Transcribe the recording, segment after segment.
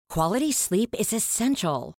Quality sleep is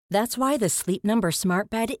essential. That's why the Sleep Number Smart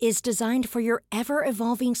Bed is designed for your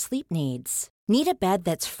ever-evolving sleep needs. Need a bed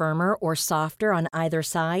that's firmer or softer on either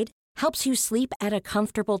side? Helps you sleep at a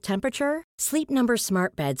comfortable temperature? Sleep Number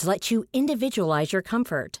Smart Beds let you individualize your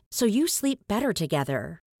comfort, so you sleep better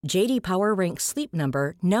together. J.D. Power ranks Sleep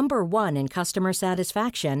Number number 1 in customer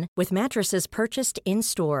satisfaction with mattresses purchased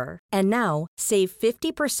in-store. And now, save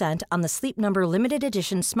 50% on the Sleep Number Limited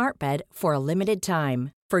Edition Smart Bed for a limited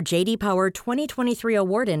time. For J.D. Power 2023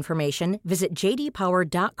 award information, visit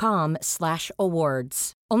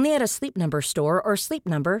jdpower.com/awards. Only at a Sleep Number store or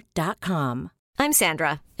sleepnumber.com. I'm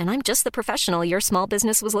Sandra, and I'm just the professional your small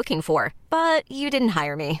business was looking for. But you didn't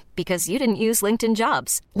hire me because you didn't use LinkedIn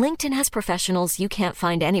Jobs. LinkedIn has professionals you can't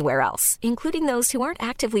find anywhere else, including those who aren't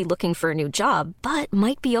actively looking for a new job, but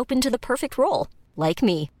might be open to the perfect role, like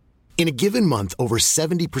me. In a given month, over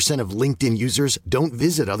 70% of LinkedIn users don't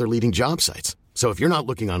visit other leading job sites. So if you're not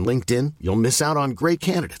looking on LinkedIn, you'll miss out on great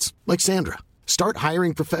candidates like Sandra. Start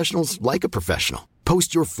hiring professionals like a professional.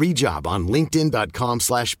 Post your free job on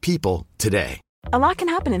linkedin.com/people today. A lot can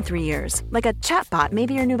happen in 3 years, like a chatbot may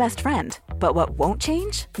be your new best friend. But what won't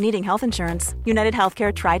change? Needing health insurance. United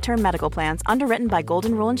Healthcare Tri-Term Medical Plans, underwritten by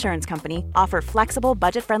Golden Rule Insurance Company, offer flexible,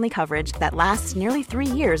 budget-friendly coverage that lasts nearly 3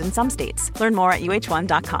 years in some states. Learn more at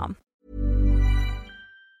uh1.com.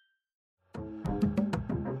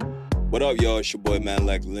 What up, y'all? It's your boy, man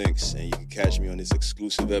like Lynxx, and you can catch me on this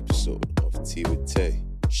exclusive episode of Tea with Tay.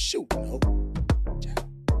 Shoot, no.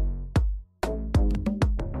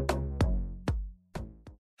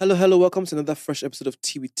 Hello, welcome to another fresh episode of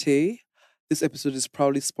Tea with Tay. This episode is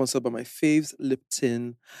proudly sponsored by my faves,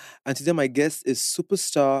 Lipton. And today my guest is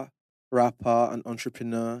superstar, rapper, and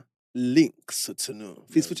entrepreneur, Lynxx.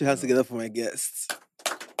 Please put your hands together for my guest.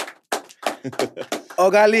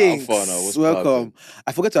 Oga Lynxx, welcome.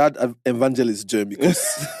 I forgot to add an evangelist join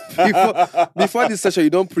because before this session, you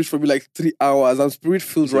don't preach for me like 3 hours. I'm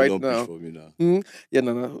spirit-filled right don't now. Preach for me now. Yeah,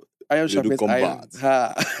 no. Iron sharpens iron.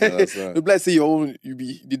 Yeah, that's right. You say your own, you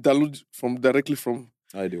download directly from.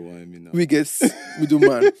 I do want me now. We guess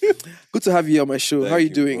middleman. Good to have you on my show. How are you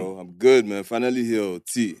doing? Bro. I'm good, man. Finally here,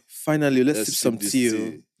 tea. Finally, let's sip some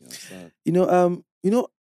tea. You know,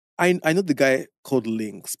 I know the guy called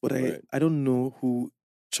Lynxx, but I don't know who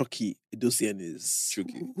Chukie Edozien is.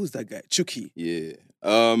 Chukie. Who's that guy? Chukie. Yeah.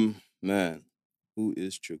 Man, who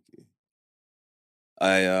is Chukie?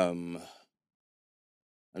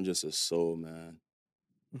 I'm just a soul, man.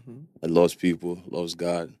 Mm-hmm. That loves people, loves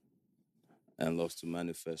God, and loves to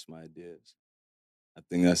manifest my ideas. I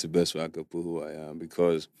think that's the best way I could put who I am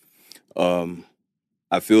because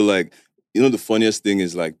I feel like, the funniest thing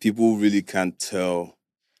is like people really can't tell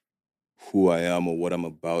who I am or what I'm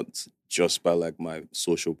about just by like my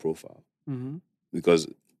social profile. Mm-hmm. Because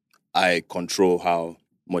I control how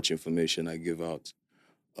much information I give out.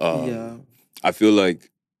 I feel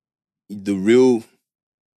like the real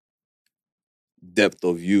depth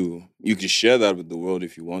of you can share that with the world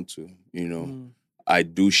if you want to, I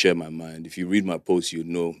do share my mind. If you read my posts, you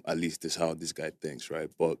know at least this is how this guy thinks, right?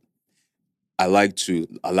 But I like to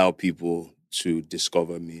allow people to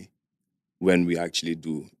discover me when we actually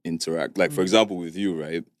do interact. Like, for example, with you,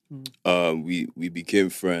 right? We became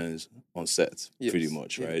friends on set, pretty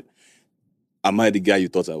much, right? Am I the guy you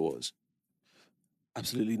thought I was?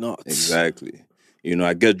 Absolutely not. Exactly.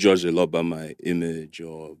 I get judged a lot by my image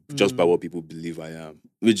or just by what people believe I am,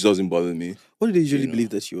 which doesn't bother me. What do they usually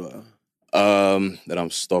believe that you are? That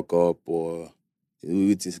I'm stuck up or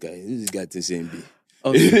who this guy thinks him be.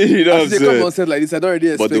 Okay. You know what I'm saying? Come on set like this, I don't already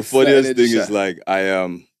expect. But the funniest thing is like I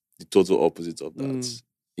am the total opposite of that.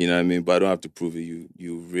 You know what I mean? But I don't have to prove it.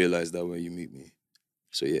 You realize that when you meet me.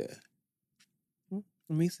 So yeah.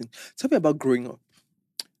 Amazing. Tell me about growing up.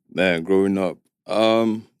 Man, growing up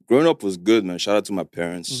was good, man. Shout out to my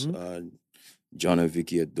parents, John and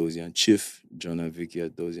Vicky Edozien, Chief John and Vicky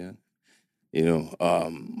Edozien.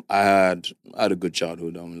 I had a good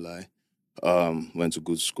childhood, I won't lie. Went to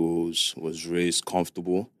good schools, was raised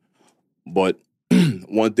comfortable. But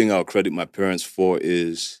one thing I'll credit my parents for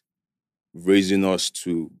is raising us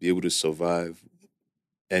to be able to survive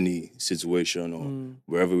any situation or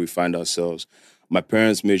wherever we find ourselves. My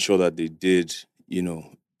parents made sure that they did,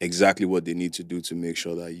 exactly what they need to do to make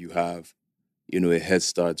sure that you have, a head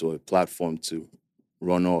start or a platform to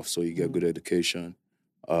run off so you get good education.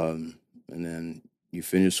 And then you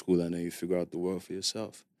finish school and then you figure out the world for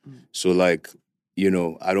yourself. So like,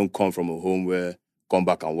 I don't come from a home where come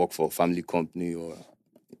back and work for a family company or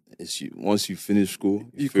once you finish school,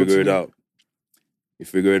 you figure it out. You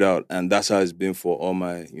figure it out. And that's how it's been for all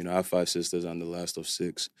my, I have 5 sisters. I'm the last of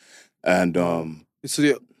 6. And so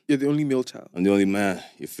You're the only male child. I'm the only man.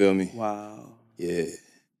 You feel me? Wow. Yeah.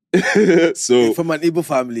 So from an Igbo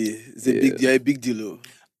family, it's a you're a big deal. Oh.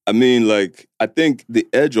 I mean, like, I think the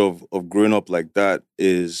edge of growing up like that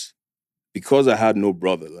is because I had no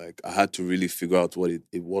brother. Like, I had to really figure out what it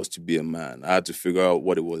was to be a man. I had to figure out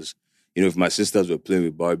what it was. You know, if my sisters were playing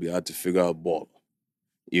with Barbie, I had to figure out ball,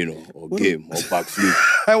 you know, or game, or backflip.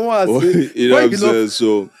 I want to say, you know what I'm saying?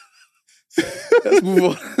 So let's move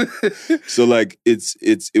on. So like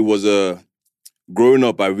it was growing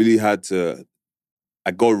up, I really had to.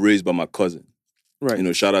 I got raised by my cousin. Right. You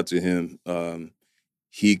know, shout out to him.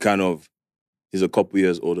 He's a couple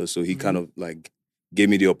years older, so he kind of like gave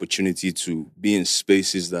me the opportunity to be in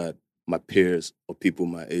spaces that my peers or people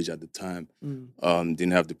my age at the time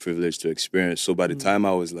didn't have the privilege to experience. So by the time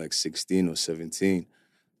I was like 16 or 17,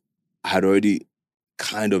 I had already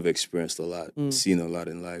kind of experienced a lot, seen a lot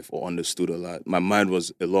in life, or understood a lot. My mind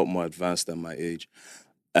was a lot more advanced than my age.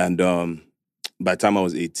 And by the time I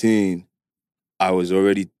was 18, I was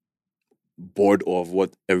already bored of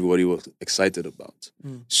what everybody was excited about.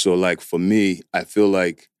 So like for me, I feel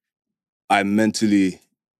like I mentally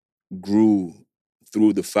grew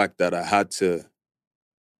through the fact that I had to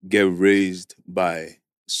get raised by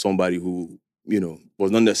somebody who, you know, was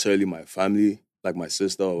not necessarily my family, like my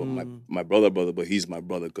sister or my brother, but he's my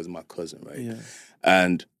brother because my cousin, right? Yeah.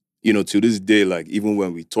 And, you know, to this day, like even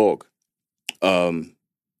when we talk,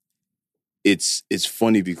 it's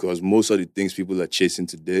funny because most of the things people are chasing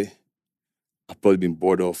today, I've probably been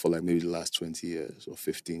bored of for like maybe the last 20 years or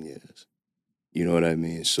 15 years. You know what I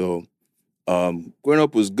mean? So growing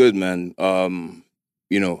up was good, man.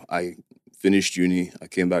 You know, I finished uni, I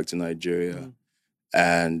came back to Nigeria,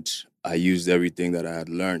 and I used everything that I had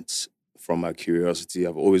learned from my curiosity.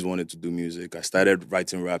 I've always wanted to do music. I started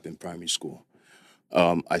writing rap in primary school.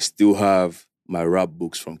 I still have my rap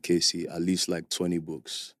books from KC, at least like 20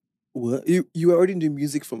 books. Well, you were already doing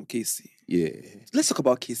music from KC. Yeah. Let's talk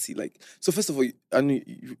about KC. Like, so first of all, I know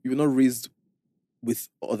you were not raised with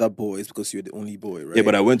other boys because you're the only boy, right? Yeah,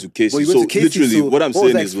 but I went to KC. Well, you went to KC, literally, so what I'm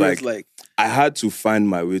saying is like I had to find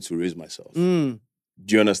my way to raise myself.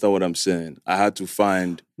 Do you understand what I'm saying? I had to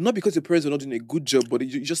find... Not because your parents were not doing a good job, but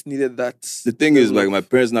you just needed that... The thing is, like, my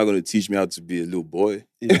parents are not going to teach me how to be a little boy.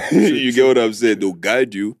 Yeah, you get what I'm saying? They'll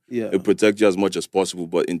guide you and protect you as much as possible.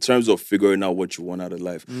 But in terms of figuring out what you want out of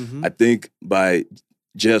life, I think by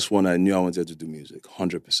just when I knew I wanted to do music,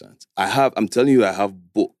 100%. I'm telling you, I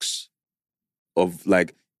have books of,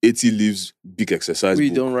 like, 80 leaves, big exercise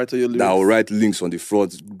book. Don't write all your lyrics. That I'll write links on the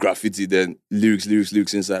front, graffiti, then lyrics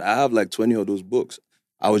inside. I have like 20 of those books.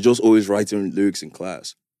 I was just always writing lyrics in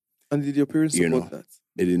class. And did your parents support that?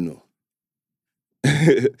 They didn't know.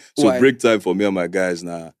 So Why? break time for me and my guys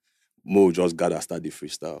now, Mo just gotta start the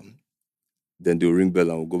freestyle. Then they'll ring bell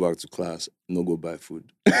and we'll go back to class, no go buy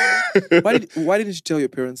food. Why didn't you tell your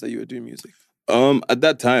parents that you were doing music? At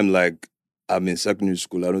that time, like, I'm in secondary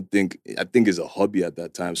school. I think it's a hobby at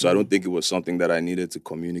that time. So I don't think it was something that I needed to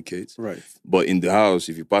communicate. Right. But in the house,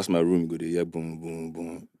 if you pass my room, you go to yeah, boom, boom,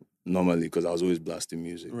 boom. Normally, because I was always blasting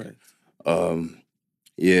music. Right.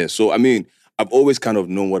 Yeah, so I mean, I've always kind of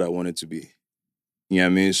known what I wanted to be. You know what I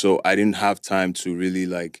mean? So I didn't have time to really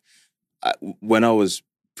like, when I was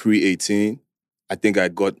pre-18, I think I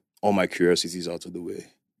got all my curiosities out of the way.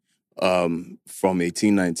 From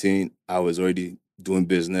 18, 19, I was already doing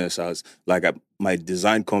business. I was like, my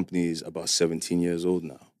design company is about 17 years old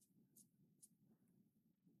now.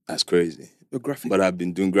 That's crazy. But I've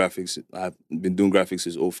been doing graphics. I've been doing graphics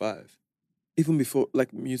since 2005. Even before,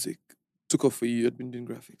 like, music took off for you, you'd been doing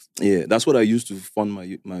graphics. Yeah, that's what I used to fund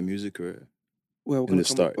my music career. Well, we're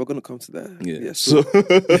gonna come to that. Yeah.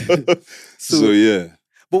 So yeah.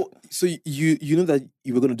 But so you know that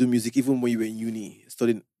you were gonna do music even when you were in uni,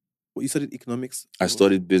 studying. What, you studied economics? I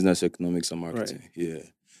studied business, economics, and marketing. Right. Yeah.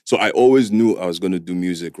 So I always knew I was gonna do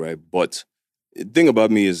music, right? But the thing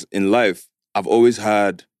about me is, in life, I've always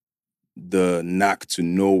had the knack to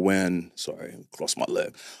know when. Sorry, cross my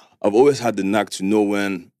leg. I've always had the knack to know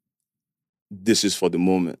when this is for the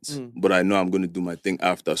moment, but I know I'm going to do my thing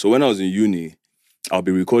after. So when I was in uni, I'll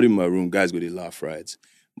be recording in my room, guys go to laugh, right?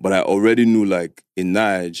 But I already knew, like, in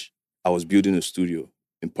Nige, I was building a studio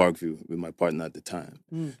in Parkview with my partner at the time.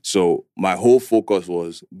 So my whole focus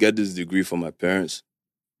was get this degree from my parents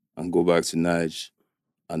and go back to Nige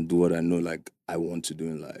and do what I know, like, I want to do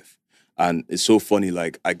in life. And it's so funny,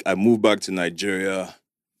 like, I moved back to Nigeria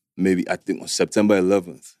maybe, I think, on September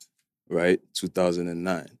 11th, right?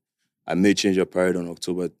 2009. I made Change Your Parade on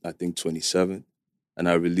October, I think, 27th. And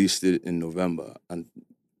I released it in November. And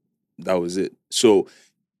that was it. So,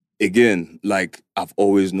 again, like, I've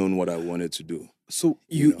always known what I wanted to do. So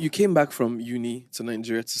you came back from uni to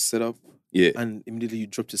Nigeria to set up. Yeah. And immediately you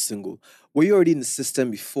dropped a single. Were you already in the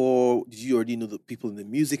system before? Did you already know the people in the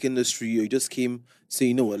music industry? Or you just came, say,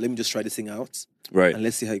 you know what, let me just try this thing out. Right. And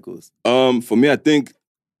let's see how it goes. For me, I think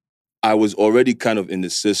I was already kind of in the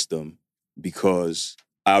system because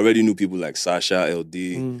I already knew people like Sasha,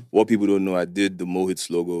 LD. What people don't know, I did the Mohits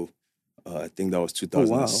logo. I think that was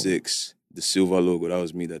 2006. The silver logo, that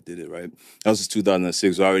was me that did it, right? That was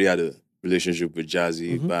 2006. So I already had a relationship with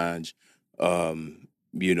Jazzy, Banj,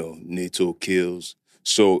 NATO, Kills.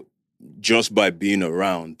 So just by being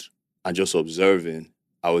around and just observing,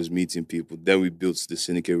 I was meeting people. Then we built the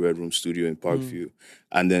Syndicate Red Room studio in Parkview.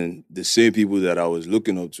 And then the same people that I was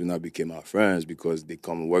looking up to now became our friends because they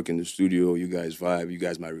come and work in the studio. You guys vibe. You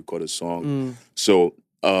guys might record a song. So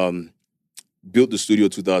built the studio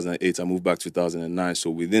 2008. I moved back 2009.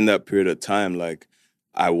 So within that period of time, like,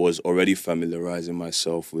 I was already familiarizing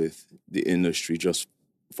myself with the industry just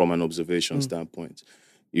from an observation standpoint.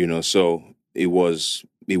 So it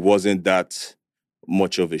wasn't that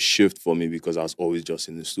much of a shift for me because I was always just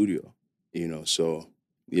in the studio, so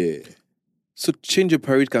yeah. So Change Your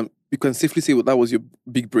Parade, you can safely say that was your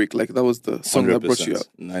big break, like that was the song that brought you up.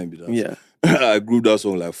 Yeah. I grew that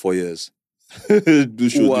song like 4 years. do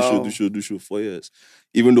show 4 years.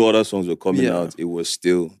 Even though other songs were coming out, it was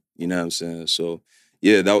still, you know what I'm saying? So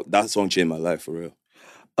yeah, that song changed my life for real.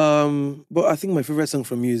 But I think my favorite song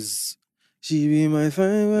from you is She Be My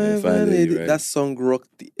Fine Lady. Right? That song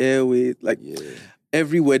rocked the airway. Like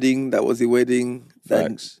every wedding that was a wedding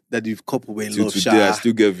that you've coupled with love. Today, I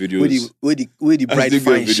still get videos. Where the bride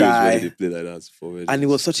fine shy. Where they play like that for weddings. And it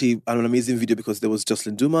was such an amazing video because there was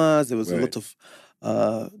Jocelyn Dumas. There was a lot of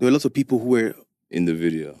there were lots of people who were in the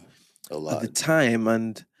video a lot at the time.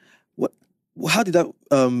 And how did that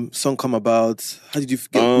song come about? How did you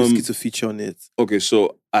get Whiskey to feature on it? Okay,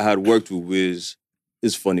 so I had worked with Wiz.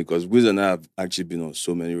 It's funny because Wiz and I have actually been on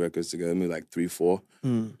so many records together, maybe like 3, 4.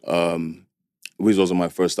 Wiz was on my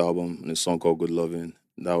first album, and a song called Good Lovin'.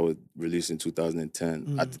 That was released in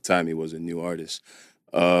 2010. At the time, he was a new artist.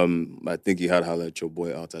 I think he had Holla at Your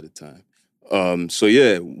Boy out at the time. So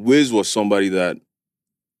yeah, Wiz was somebody that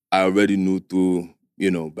I already knew through,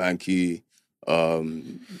 Banky,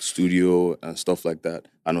 studio and stuff like that.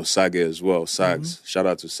 I know Sage as well. Sags, shout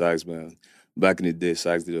out to Sags, man. Back in the day,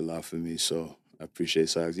 Sags did a lot for me, so I appreciate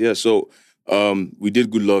Sags. Yeah, so we did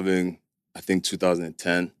Good Loving, I think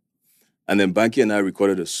 2010. And then Banky and I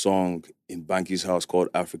recorded a song in Banky's house called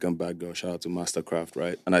African Bad Girl. Shout out to Mastercraft,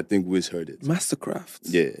 right? And I think Wiz heard it. Mastercraft?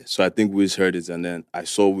 Yeah, so I think Wiz heard it, and then I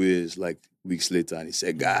saw Wiz like weeks later, and he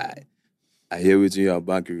said, "Guy, I hear what you have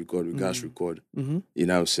Banky record, we guys record." You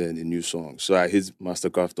know what I'm saying? A new song. So I hit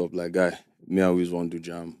Mastercraft up like, "Guy, me and Wiz want to do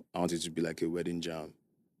jam. I want it to be like a wedding jam.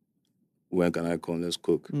 When can I come? Let's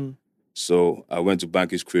cook." So I went to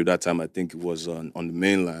Banky's crib. That time I think it was on the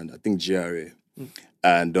mainland, I think GRA.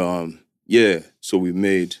 And so we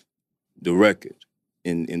made the record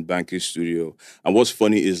in Banky's studio. And what's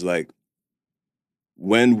funny is like,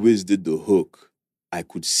 when Wiz did the hook, I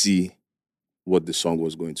could see what the song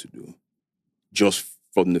was going to do. Just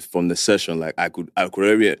from the session, like I could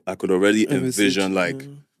already envision like,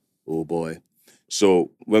 oh boy.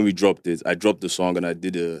 So when we dropped it, I dropped the song and I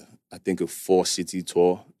did a 4-city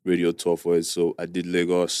tour, radio tour for it. So I did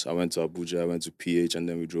Lagos, I went to Abuja, I went to PH, and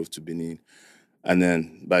then we drove to Benin. And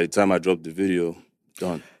then by the time I dropped the video,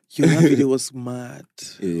 done. Yo, that video was mad.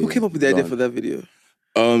 Who came up with the idea for that video?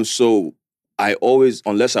 So I always,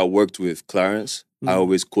 unless I worked with Clarence, I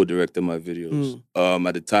always co-directed my videos.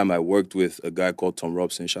 At the time, I worked with a guy called Tom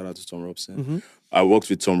Robson. Shout out to Tom Robson. I worked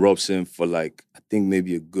with Tom Robson for like, I think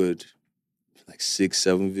maybe a good 6,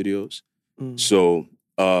 7 videos. So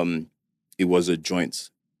it was a joint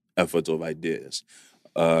effort of ideas.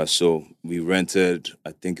 So we rented,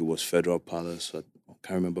 I think it was Federal Palace. I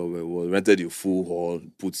can't remember where it was. Rented a full hall,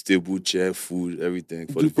 put table, chair, food, everything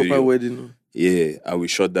for the video. Proper wedding. Yeah, and we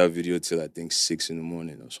shot that video till I think 6 a.m.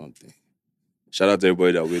 or something. Shout out to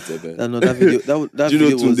everybody that waited, man. No, that video. That Do you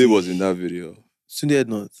know Tunde was in that video? Tunde had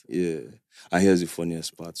not. Yeah, and here's the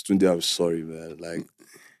funniest part. Tunde, I'm sorry, man. Like,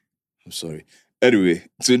 I'm sorry. Anyway,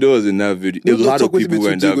 Tunde was in that video. A lot of people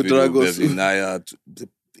were in that video. Naya,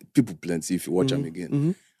 people plenty if you watch them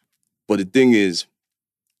again. But the thing is,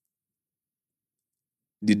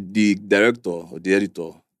 the director or the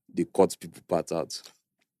editor, they cut people part out.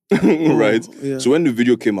 Right? Yeah. So when the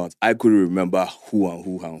video came out, I couldn't remember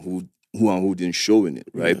who didn't show in it,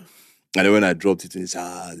 right? Yeah. And then when I dropped it, it's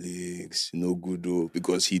Lynxx, no good though,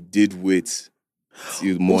 because he did wait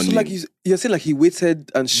till morning. So like you're saying like he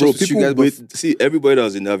waited and showed you guys. See, everybody that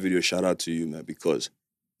was in that video, shout out to you, man, because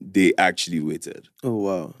they actually waited. Oh,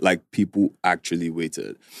 wow. Like, people actually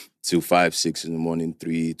waited till 5, 6 in the morning,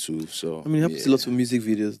 3, 2. So I mean, it happens a lot with music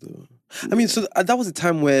videos, though. I mean, so that was a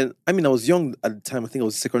time when, I mean, I was young at the time. I think I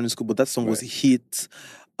was in secondary school, but that song was a hit.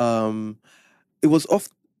 It was off.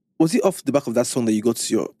 Was it off the back of that song that you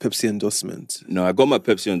got your Pepsi endorsement? No, I got my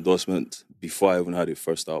Pepsi endorsement before I even had a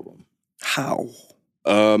first album. How?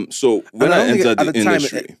 So when I entered the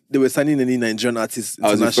industry, they were signing any Nigerian artists.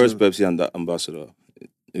 I was the first Pepsi ambassador.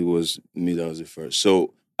 It was me that was the first.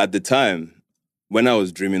 So at the time, when I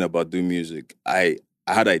was dreaming about doing music, I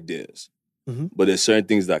had ideas. Mm-hmm. But there's certain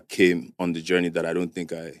things that came on the journey that I don't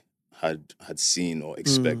think I had seen or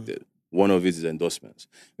expected. One of it is endorsements.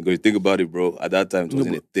 Because you think about it, bro, at that time, it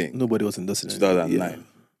wasn't a thing. Nobody was endorsing it. 2009. Yeah.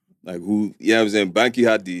 Like, who, I was saying, Banky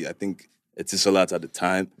had I think, Etisalat at the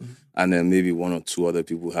time, and then maybe one or two other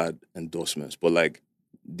people had endorsements. But, like,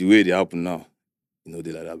 the way they happen now,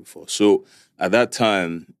 they like that before. So, at that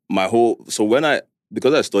time,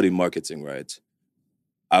 because I studied marketing, right,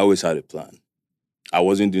 I always had a plan. I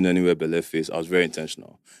wasn't doing anywhere but left face. I was very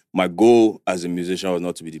intentional. My goal as a musician was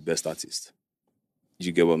not to be the best artist.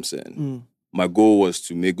 You get what I'm saying? My goal was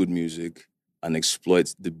to make good music and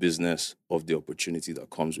exploit the business of the opportunity that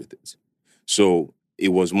comes with it. So it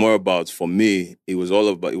was more about, for me, it was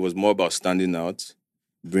more about standing out,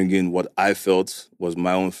 bringing what I felt was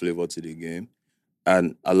my own flavor to the game,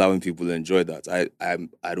 and allowing people to enjoy that. I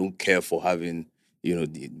don't care for having,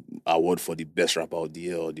 the award for the best rapper of the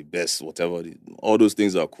year or the best whatever. All those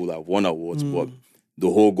things are cool. I've won awards, but the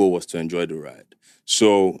whole goal was to enjoy the ride.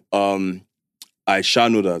 So I shall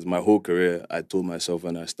know that my whole career, I told myself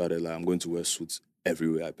when I started, like, I'm going to wear suits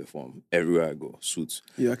everywhere I perform, everywhere I go, suits.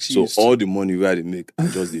 So all the money where they make,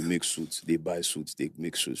 they make suits. They buy suits, they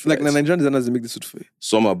make suits. Like, right? Nigerian designers, they make the suit for you?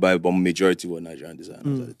 Some are by, but majority were Nigerian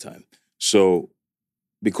designers at the time. So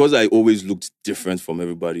because I always looked different from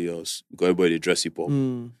everybody else, because everybody dressed hip-hop,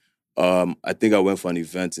 I think I went for an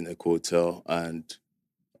event in a hotel, and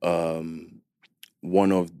I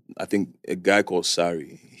think a guy called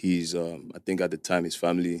Sari, he's, I think at the time his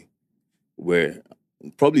family were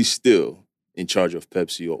probably still in charge of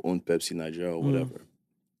Pepsi or owned Pepsi Nigeria or whatever.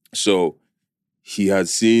 So he had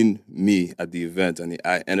seen me at the event, and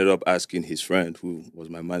I ended up asking his friend, who was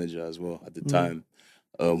my manager as well at the time,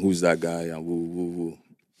 who's that guy, and woo.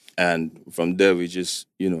 And from there, we just,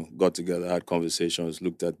 got together, had conversations,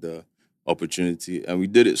 looked at the opportunity, and we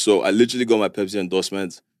did it. So I literally got my Pepsi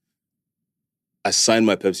endorsement. I signed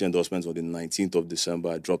my Pepsi endorsement on the 19th of December.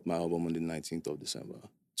 I dropped my album on the 19th of December,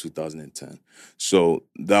 2010. So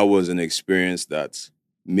that was an experience that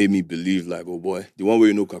made me believe, like, oh boy, the one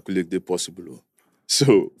way calculate they possible.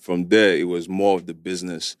 So from there, it was more of the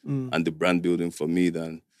business and the brand building for me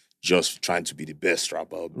than just trying to be the best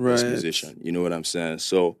rapper or best musician. You know what I'm saying?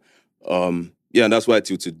 So, and that's why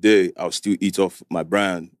till today, I'll still eat off my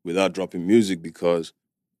brand without dropping music, because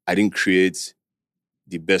I didn't create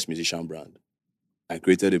the best musician brand. I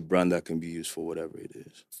created a brand that can be used for whatever it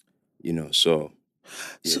is. So...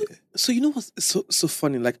 Yeah. So you know what's so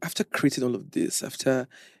funny? Like, after creating all of this, after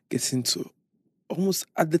getting to almost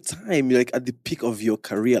at the time, like at the peak of your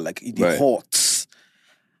career, like in the hot,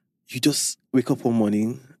 you just wake up one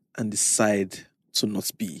morning and decide to not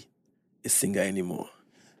be a singer anymore.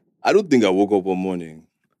 I don't think I woke up one morning.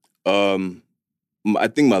 I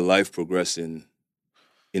think my life progressed in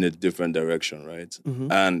a different direction, right?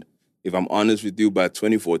 And if I'm honest with you, by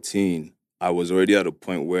 2014, I was already at a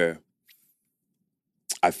point where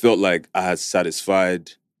I felt like I had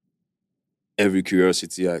satisfied every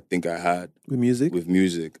curiosity I think I had with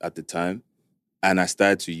music at the time. And I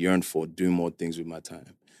started to yearn for doing more things with my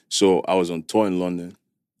time. So I was on tour in London.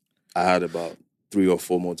 I had about 3 or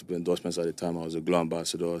 4 multiple endorsements at the time. I was a Glow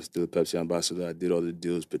ambassador, still a Pepsi ambassador. I did all the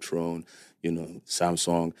deals, Patron,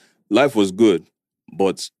 Samsung. Life was good,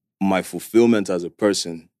 but my fulfillment as a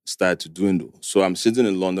person started to dwindle. So I'm sitting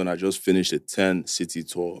in London. I just finished a 10-city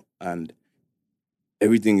tour, and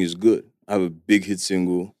everything is good. I have a big hit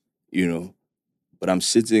single, but I'm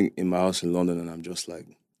sitting in my house in London and I'm just like,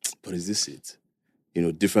 but is this it?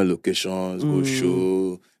 Different locations, go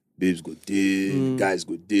show, babes go dig, guys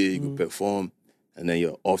go dig, go perform, and then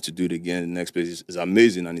you're off to do it again. The next place is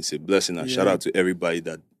amazing, and it's a blessing. And shout out to everybody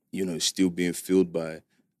that, is still being filled by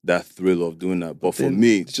that thrill of doing that. But for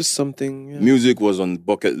me, it's just something. Music was on the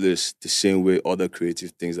bucket list the same way other creative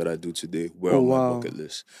things that I do today were on my bucket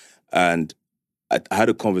list. And I had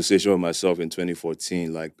a conversation with myself in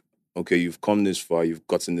 2014, like, okay, you've come this far, you've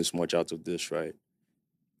gotten this much out of this, right?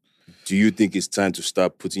 Do you think it's time to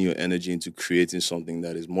start putting your energy into creating something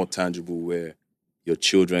that is more tangible, where your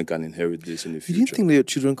children can inherit this in the future? Do you think that your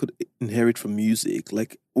children could inherit from music?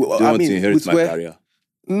 Like, they want to inherit my career.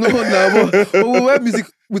 No, no, but where music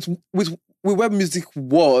with where music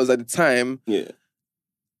was at the time. Yeah.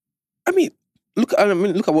 I mean, look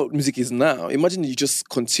at what music is now. Imagine you just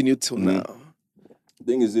continue till now. The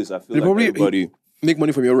thing is this, I feel They like probably everybody make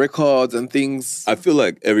money from your records and things. I feel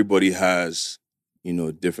like everybody has,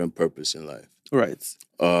 different purpose in life. Right.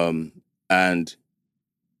 And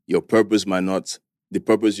your purpose might not, the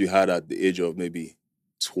purpose you had at the age of maybe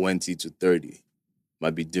 20 to 30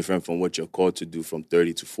 might be different from what you're called to do from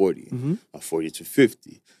 30 to 40 and 40 to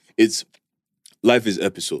 50. Life is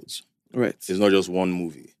episodes. Right. It's not just one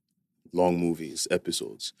movie, long movies,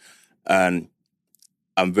 episodes. And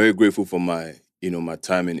I'm very grateful for my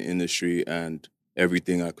time in the industry and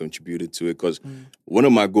everything I contributed to it. Because one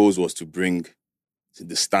of my goals was to bring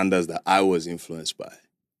the standards that I was influenced by.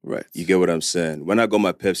 Right. You get what I'm saying? When I got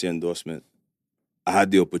my Pepsi endorsement, I had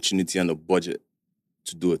the opportunity and the budget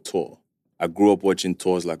to do a tour. I grew up watching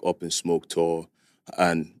tours like Up in Smoke tour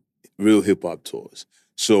and real hip-hop tours.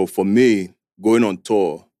 So for me, going on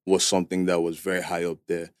tour was something that was very high up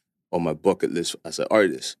there on my bucket list as an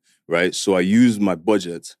artist, right? So I used my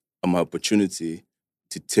budget and my opportunity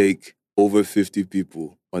to take over 50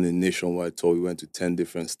 people on a nationwide tour. We went to 10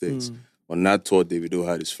 different states. On that tour, Davido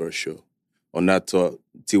had his first show. On that tour,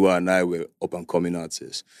 Tiwa and I were up-and-coming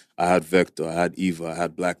artists. I had Vector, I had Eva, I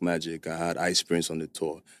had Black Magic, I had Ice Prince on the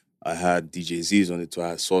tour. I had DJ Z's on the tour, I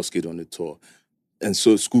had Sauce Kid on the tour. And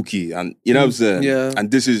so Chukie, and you know what I'm saying? Yeah.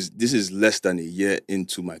 And this is less than a year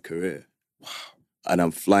into my career. Wow. And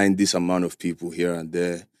I'm flying this amount of people here and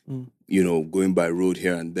there, going by road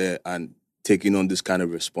here and there and taking on this kind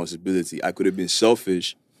of responsibility. I could have been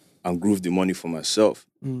selfish and grooved the money for myself,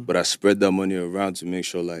 but I spread that money around to make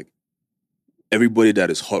sure like everybody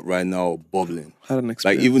that is hot right now or bubbling. Had an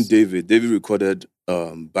experience. Like even David recorded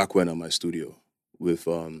back when at my studio with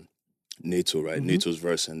Nato, right? Nato's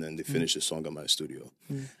verse, and then they finished the song at my studio.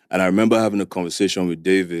 And I remember having a conversation with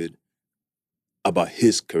David about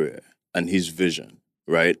his career and his vision,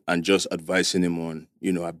 right? And just advising him on,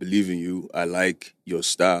 I believe in you, I like your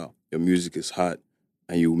style, your music is hot,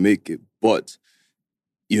 and you make it. But,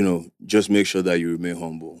 just make sure that you remain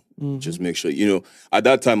humble. Just make sure, at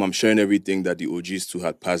that time, I'm sharing everything that the OGs too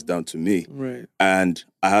had passed down to me. Right. And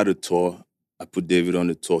I had a tour. I put David on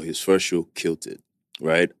the tour. His first show killed it,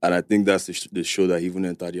 right? And I think that's the show that he even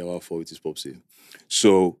entered the hour for with his Popsy.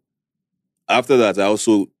 So after that, I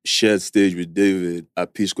also shared stage with David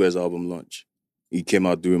at P Square's album launch. He came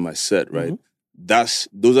out during my set, right?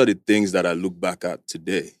 Those are the things that I look back at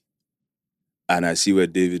today. And I see where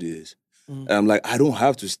David is. And I'm like, I don't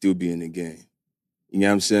have to still be in the game. You know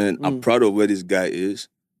what I'm saying? I'm proud of where this guy is.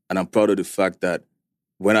 And I'm proud of the fact that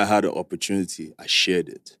when I had an opportunity, I shared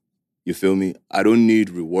it. You feel me? I don't need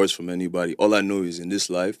rewards from anybody. All I know is in this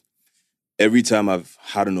life, every time I've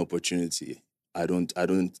had an opportunity, I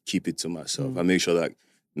don't keep it to myself. I make sure that,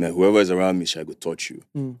 man, whoever is around me shall go touch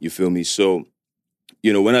you. You feel me? So,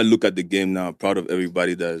 when I look at the game now, I'm proud of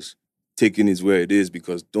everybody that's taking it where it is,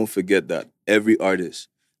 because don't forget that every artist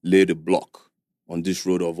laid a block on this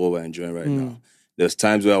road of what we're enjoying right now. There's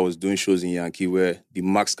times where I was doing shows in Yankee where the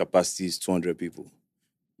max capacity is 200 people.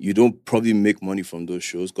 You don't probably make money from those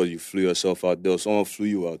shows because you flew yourself out there, or someone flew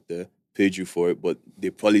you out there, paid you for it, but they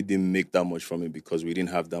probably didn't make that much from it because we didn't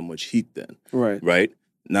have that much heat then. Right?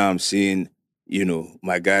 Now I'm seeing,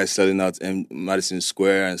 my guys selling out Madison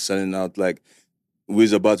Square and selling out, like,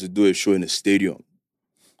 we're about to do a show in a stadium.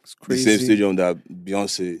 It's crazy. The same stadium that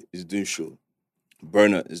Beyonce is doing show.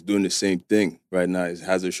 Burner is doing the same thing right now. It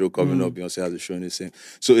has a show coming up. Beyonce has a show in the same.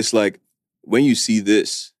 So it's like, when you see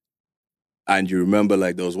this, and you remember,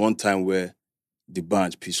 like, there was one time where the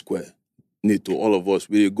band, P Square, Nito, all of us,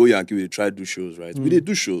 we go Yankee, we try to do shows, right? We did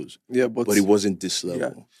do shows. Yeah, but it wasn't this level.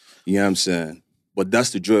 Yeah. You know what I'm saying? But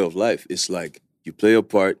that's the joy of life. It's like, you play a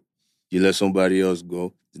part, you let somebody else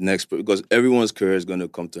go, because everyone's career is going to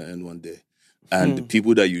come to an end one day. And the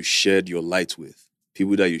people that you shared your light with,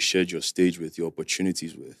 people that you shared your stage with, your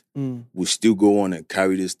opportunities with, will still go on and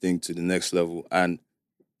carry this thing to the next level. And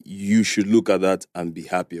you should look at that and be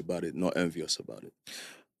happy about it, not envious about it.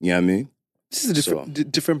 You know what I mean? This is a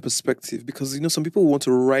different perspective, because, some people want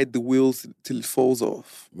to ride the wheels till it falls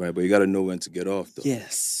off. Right, but you got to know when to get off, though.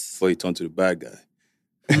 Yes. Before you turn to the bad guy.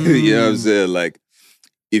 You know what I'm saying? Like,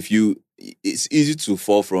 it's easy to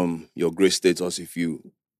fall from your great status if you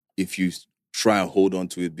try and hold on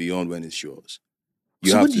to it beyond when it's yours.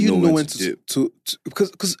 You have to know when to dip.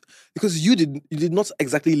 Because you did not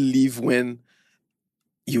exactly leave when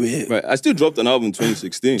you were... Right. I still dropped an album in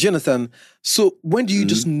 2016. Do you understand? So when do you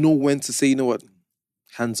just know when to say, you know what,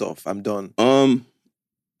 hands off, I'm done?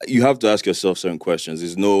 you have to ask yourself certain questions.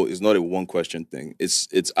 It's not a one question thing. It's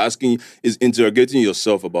interrogating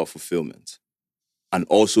yourself about fulfillment and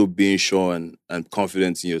also being sure and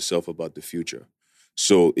confident in yourself about the future.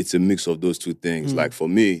 So it's a mix of those two things. Like for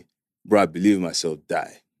me, bro, I believe in myself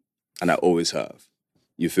die. And I always have.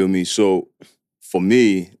 You feel me? So for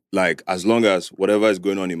me, like as long as whatever is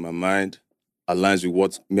going on in my mind aligns with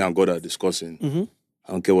what me and God are discussing,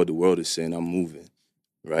 I don't care what the world is saying, I'm moving.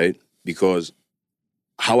 Right? Because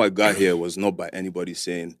how I got here was not by anybody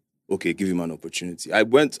saying, okay, give him an opportunity.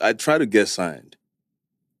 I tried to get signed.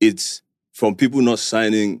 It's from people not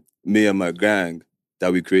signing me and my gang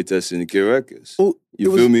that we created Syndicate Records. Oh,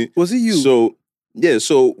 you feel me? Was it you? So, yeah,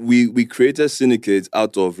 so we created Syndicate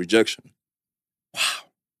out of rejection. Wow.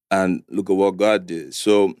 And look at what God did.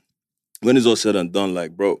 So when it's all said and done,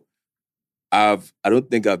 like, bro, I don't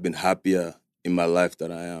think I've been happier in my life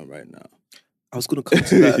than I am right now. I was going to come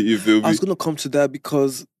to that. You feel me? I was going to come to that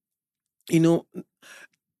because,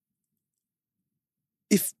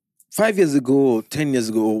 if 5 years ago or 10 years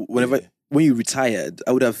ago, or whenever, when you retired,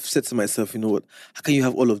 I would have said to myself, you know what, how can you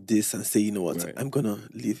have all of this and say, you know what, I'm going to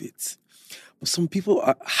leave it. But some people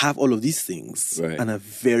have all of these things and are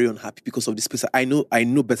very unhappy because of this space. I know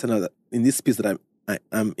better now that in this space that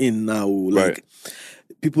I'm in now, like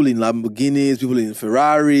people in Lamborghinis, people in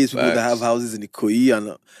Ferraris, people that have houses in Ikoyi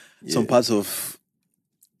and some parts of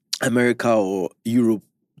America or Europe,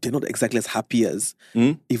 they're not exactly as happy as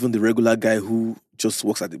even the regular guy who just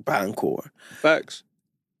works at the bank or... Facts.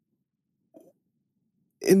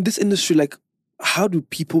 In this industry, like, how do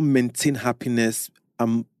people maintain happiness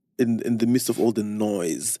in the midst of all the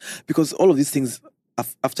noise? Because all of these things,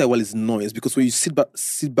 after a while, is noise. Because when you sit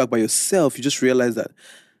back by yourself, you just realize that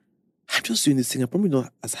I'm just doing this thing. I'm probably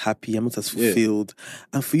not as happy. I'm not as fulfilled.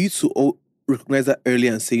 And for you to recognize that early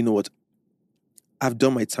and say, you know what, I've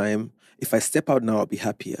done my time. If I step out now, I'll be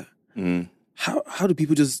happier. How do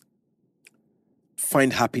people just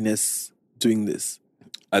find happiness doing this?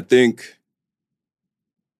 I think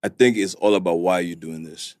it's all about why you're doing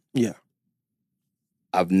this. Yeah.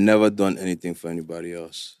 I've never done anything for anybody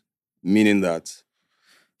else. Meaning that,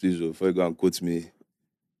 please, before you go and quote me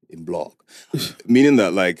in blog. Meaning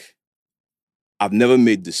that, like, I've never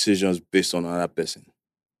made decisions based on another person.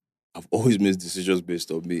 I've always made decisions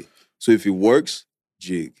based on me. So if it works,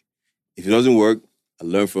 jig. If it doesn't work, I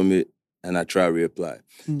learn from it and I try to reapply.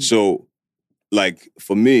 So, like,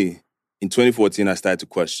 for me, in 2014, I started to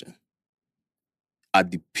question.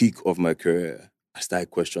 At the peak of my career, I started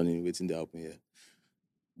questioning waiting to happen here.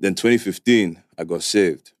 Then 2015, I got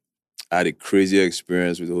saved. I had a crazy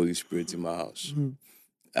experience with the Holy Spirit in my house.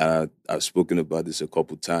 I've spoken about this a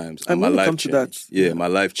couple times. And my life changed. Yeah, my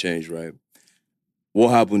life changed, right? What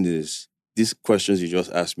happened is, these questions you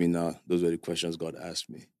just asked me now, those were the questions God asked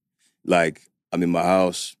me. Like, I'm in my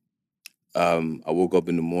house. I woke up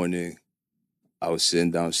in the morning. I was sitting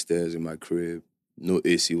downstairs in my crib. No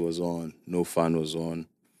AC was on. No fan was on.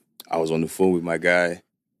 I was on the phone with my guy.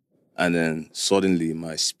 And then suddenly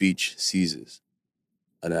my speech ceases.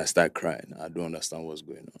 And then I start crying. I don't understand what's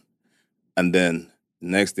going on. And then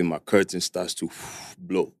next thing, my curtain starts to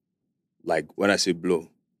blow. Like, when I say blow,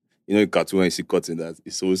 you know in cartoon when you see curtain that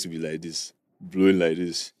it's supposed to be like this, blowing like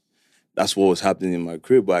this. That's what was happening in my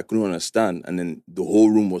crib, but I couldn't understand. And then the whole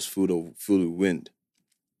room was filled with wind.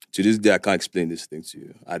 To this day, I can't explain this thing to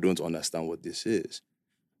you. I don't understand what this is.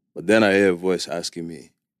 But then I hear a voice asking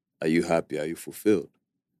me, are you happy? Are you fulfilled?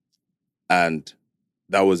 And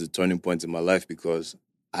that was a turning point in my life because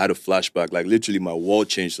I had a flashback. Like, literally, my world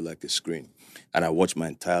changed to like a screen. And I watched my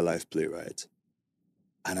entire life play, right?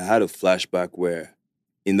 And I had a flashback where,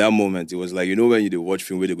 in that moment, it was like, you know when you watch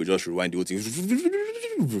film where they could just rewind the whole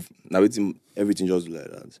thing? Now everything just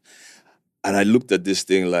like that. And I looked at this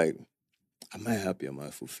thing like, am I happy? Am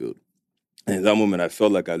I fulfilled? And in that moment, I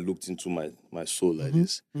felt like I looked into my soul like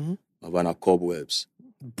this. Havana cobwebs.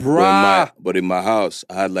 Bruh. But in my house,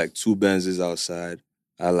 I had like 2 Benzes outside.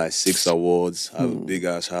 I had like 6 awards. I have a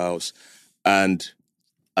big-ass house. And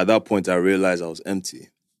at that point, I realized I was empty.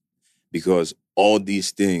 Because all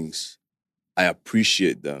these things, I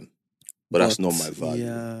appreciate them. But that's not my value.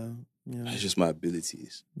 Yeah. It's just my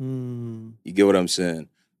abilities. You get what I'm saying?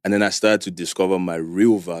 And then I started to discover my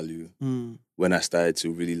real value when I started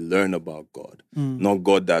to really learn about God. Not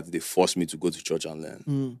God that they forced me to go to church and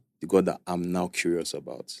learn. The God that I'm now curious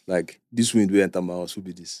about. Like, this wind will enter my house, who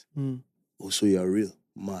be this? Oh, so you're real?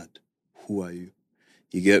 Mad. Who are you?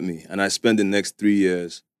 You get me? And I spent the next 3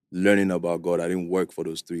 years learning about God. I didn't work for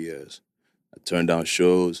those 3 years. I turned down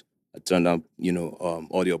shows. I turned down,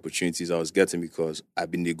 all the opportunities I was getting because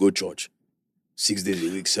I've been to go church. 6 days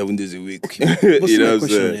a week, 7 days a week. Okay, what's You know my what I'm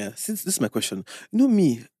question? saying? Yeah, since this is my question. You know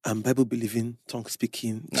me, I'm Bible believing, tongue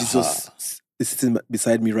speaking. Jesus is sitting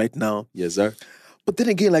beside me right now. Yes, sir. But then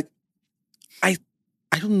again, like I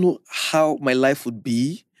don't know how my life would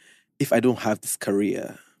be if I don't have this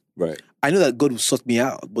career. Right. I know that God will sort me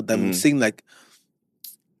out, but I'm saying like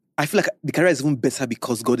I feel like the career is even better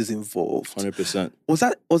because God is involved. 100%.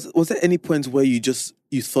 Was there any point where you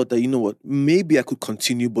thought that, you know what, maybe I could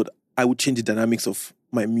continue, but I would change the dynamics of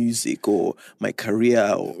my music or my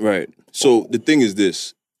career? Right. So the thing is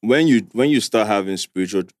this: when you start having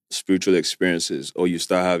spiritual experiences, or you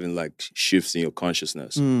start having like shifts in your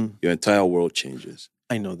consciousness, your entire world changes.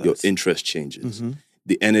 I know that. Your interest changes.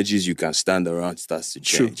 The energies you can stand around starts to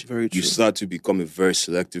change. True, very true. You start to become a very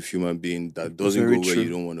selective human being that doesn't Very go where true. you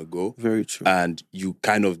don't want to go. Very true. And you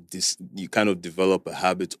kind of develop a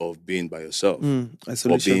habit of being by yourself, or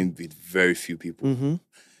Isolation. being with very few people.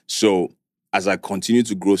 So as I continued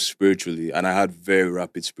to grow spiritually, and I had very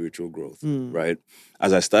rapid spiritual growth, right?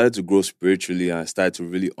 As I started to grow spiritually and I started to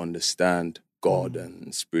really understand God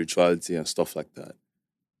and spirituality and stuff like that,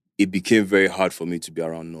 it became very hard for me to be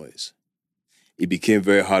around noise. It became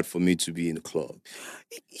very hard for me to be in a club.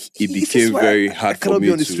 It became very hard for me to... I cannot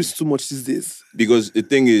be on the streets too much these days. Because the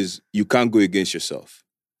thing is, you can't go against yourself.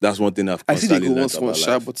 That's one thing I've constantly learned about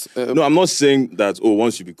life. But, no, I'm not saying that,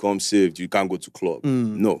 once you become saved, you can't go to club.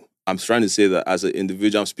 No, I'm trying to say that as an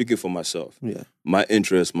individual, I'm speaking for myself. Yeah. My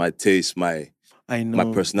interests, my taste, my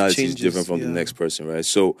personality is different from the next person, right?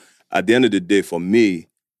 So at the end of the day, for me,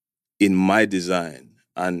 in my design,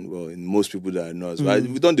 and well, in most people that I know as well,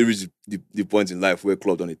 we don't reach the point in life where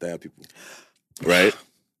club don't retire people, right?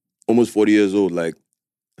 Almost 40 years old, like,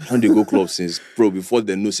 and they go club since, bro, before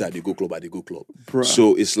they know say they go club, Bruh.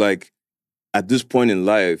 So it's like, at this point in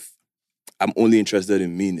life, I'm only interested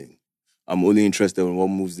in meaning. I'm only interested in what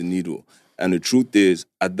moves the needle. And the truth is,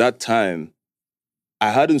 at that time, I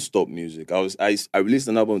hadn't stopped music. I released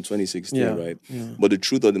an album in 2016, right? Yeah. But the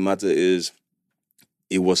truth of the matter is,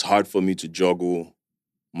 it was hard for me to juggle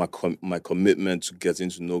my commitment to getting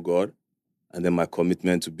to know God and then my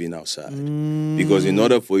commitment to being outside. Because in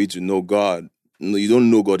order for you to know God, you don't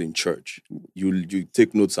know God in church. You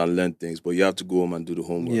take notes and learn things, but you have to go home and do the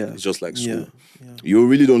homework. Yeah. It's just like school. Yeah. You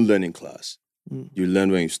really don't learn in class. You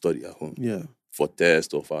learn when you study at home. Yeah. For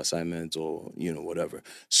test or for assignment or, whatever.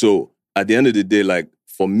 So at the end of the day, like,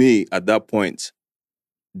 for me, at that point,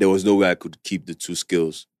 there was no way I could keep the two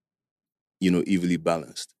skills, evenly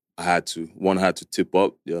balanced. One had to tip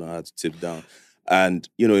up, the other had to tip down. And,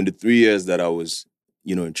 in the 3 years that I was,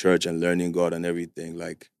 in church and learning God and everything,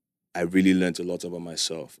 like, I really learned a lot about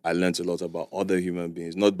myself. I learned a lot about other human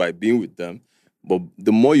beings, not by being with them, but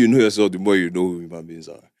the more you know yourself, the more you know who human beings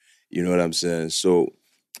are. You know what I'm saying? So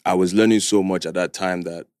I was learning so much at that time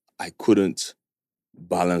that I couldn't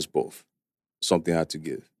balance both. Something had to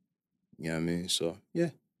give. You know what I mean? So,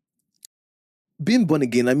 yeah. Being born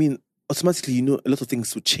again, I mean, automatically, a lot of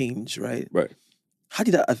things will change, right? Right. How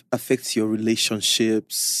did that affect your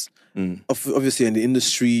relationships? Obviously, in the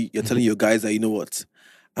industry, you're telling your guys that, you know what,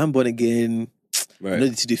 I'm born again. Right. I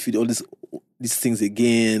need to defeat all these things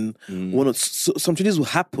again. So some changes will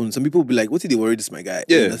happen. Some people will be like, what did they worry this, my guy?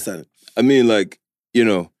 Yeah. You understand? I mean, like,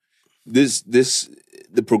 the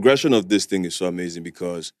progression of this thing is so amazing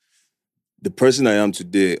because the person I am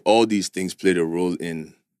today, all these things played a role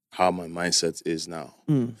in how my mindset is now.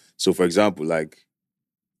 So, for example, like,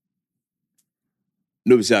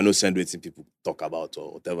 nobody say I don't send anything people talk about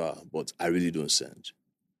or whatever, but I really don't send.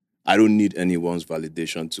 I don't need anyone's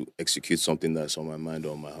validation to execute something that's on my mind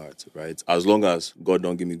or on my heart, right? As long as God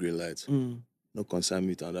don't give me green light, no concern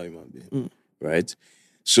me to another human being, right?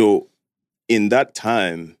 So, in that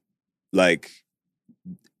time, like,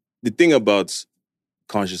 the thing about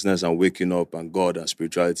consciousness and waking up and God and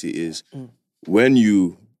spirituality is when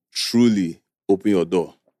you truly open your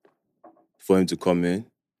door for him to come in,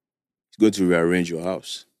 he's going to rearrange your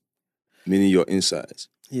house, meaning your insides,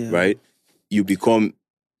 right? You become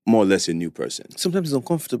more or less a new person. Sometimes it's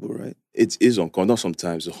uncomfortable, right? It is uncomfortable. Not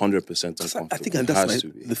sometimes, 100% uncomfortable. I think that's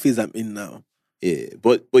the phase I'm in now. Yeah,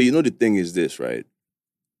 but the thing is this, right?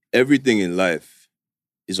 Everything in life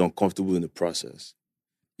is uncomfortable in the process.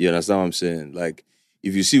 You understand what I'm saying? Like,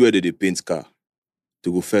 if you see where they paint car,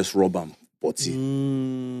 they go first rub them, potty.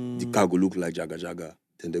 The car go look like jaga jaga.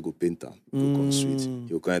 Then they go paint them. Go come sweet.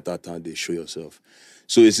 You go enter town, they show yourself.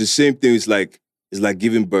 So it's the same thing. It's like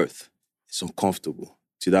giving birth. It's uncomfortable.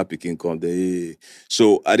 Till that picking come.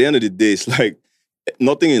 So at the end of the day, it's like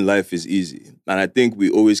nothing in life is easy. And I think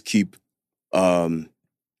we always keep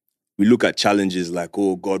we look at challenges like,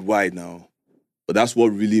 oh God, why now? But that's what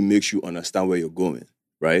really makes you understand where you're going,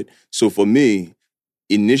 right? So for me,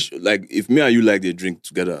 like if me and you like they drink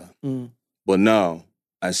together, but now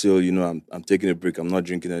I say, I'm taking a break, I'm not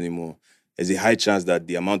drinking anymore. There's a high chance that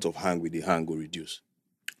the amount of hang with the hang will reduce.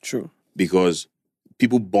 True. Because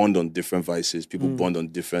people bond on different vices, people bond on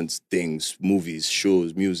different things, movies,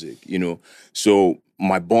 shows, music, So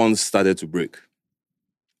my bonds started to break.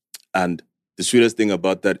 And the sweetest thing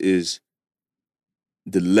about that is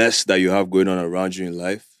the less that you have going on around you in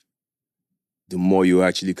life, the more you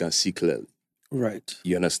actually can see clearly. Right.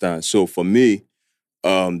 You understand? So for me,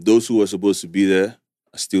 those who were supposed to be there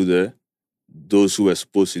are still there. Those who were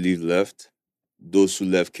supposed to leave left. Those who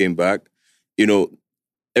left came back.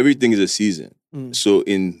 Everything is a season. So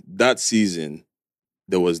in that season,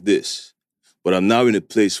 there was this. But I'm now in a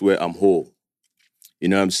place where I'm whole. You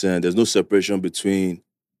know what I'm saying? There's no separation between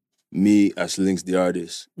me as Lynxx the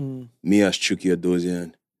artist, me as Chukie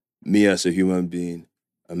Edozien, me as a human being,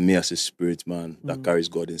 and me as a spirit man that carries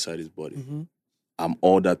God inside his body. I'm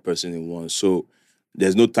all that person in one. So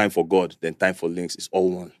there's no time for God, then time for Lynxx. It's all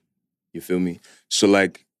one. You feel me? So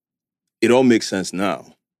like, it all makes sense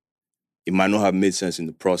now. It might not have made sense in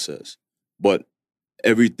the process, but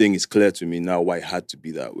everything is clear to me now why it had to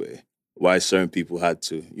be that way. Why certain people had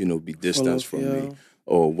to, be distanced from me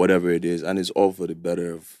or whatever it is. And it's all for the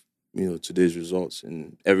better of, today's results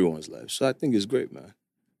in everyone's life. So I think it's great, man.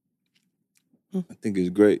 I think it's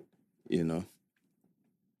great,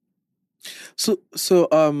 So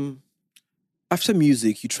after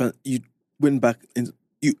music, you went back and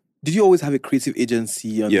did you always have a creative agency?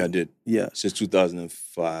 Yeah, I did. Yeah. Since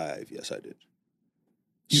 2005, yes, I did.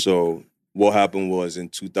 So what happened was in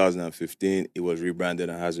 2015, it was rebranded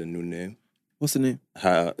and has a new name. What's the name?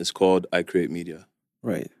 It's called I Create Media.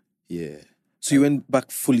 Right. Yeah. So you went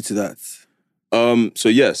back fully to that? So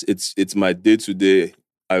yes, it's my day-to-day.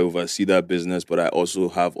 I oversee that business, but I also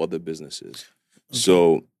have other businesses. Okay.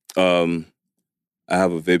 So I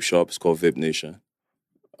have a vape shop. It's called Vape Nation.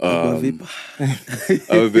 I have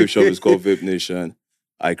a vape shop. It's called Vape Nation.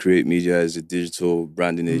 I Create Media as a digital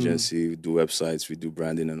branding agency. We do websites, we do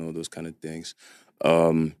branding and all those kind of things.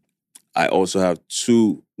 I also have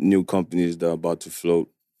 2 new companies that are about to float.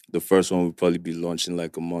 The first one will probably be launching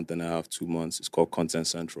like a month and a half, 2 months. It's called Content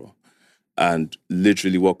Central. And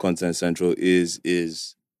literally what Content Central is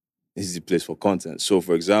the place for content. So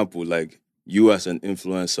for example, like you as an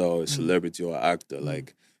influencer or a celebrity or actor,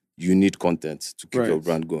 like you need content to keep your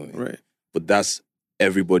brand going. Right. But that's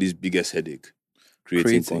everybody's biggest headache,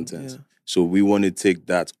 creating content. Yeah. So we want to take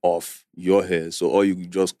that off your head. So all you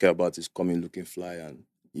just care about is coming looking fly and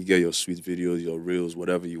you get your sweet videos, your reels,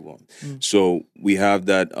 whatever you want. So we have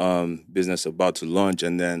that business about to launch,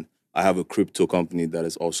 and then I have a crypto company that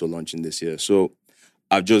is also launching this year. So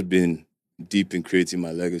I've just been deep in creating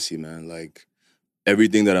my legacy, man. Like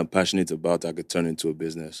everything that I'm passionate about, I could turn into a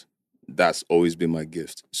business. That's always been my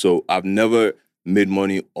gift. So I've never made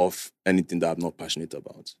money off anything that I'm not passionate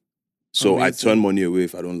about. So I turn money away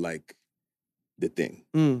if I don't like the thing.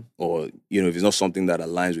 Or, if it's not something that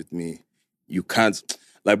aligns with me. You can't,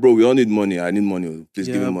 like, bro, we all need money. I need money. Please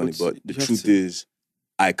give me money. But the truth is,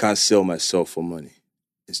 I can't sell myself for money.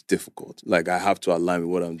 It's difficult. Like, I have to align with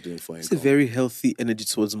what I'm doing for income. It's a very healthy energy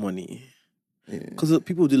towards money. Because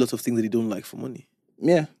people do lots of things that they don't like for money.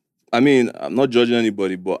 Yeah. I mean, I'm not judging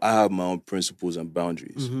anybody, but I have my own principles and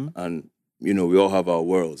boundaries. And, we all have our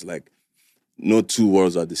worlds. Like, no 2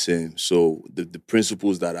 worlds are the same. So the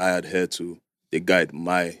principles that I adhere to, they guide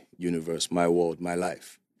my universe, my world, my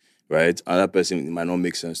life, right? Another person, it might not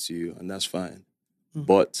make sense to you, and that's fine.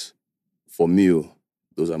 But for me,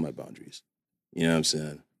 those are my boundaries. You know what I'm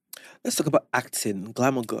saying? Let's talk about acting,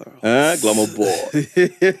 glamour girl. Glamour boy.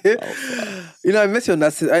 I met you on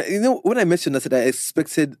that set. When I met you on that set, I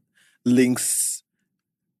expected Lynxx,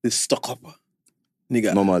 the stuck-up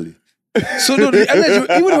nigga. Normally. So no,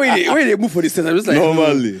 even when they move for this set, I was like,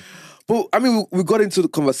 normally. No. But I mean, we got into the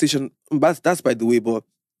conversation. That's by the way. But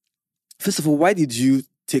first of all, why did you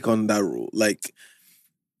take on that role? Like,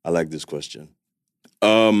 I like this question.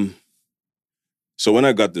 So when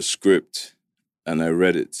I got the script and I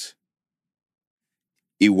read it,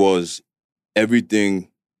 it was everything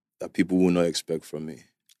that people would not expect from me.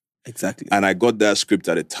 Exactly. And I got that script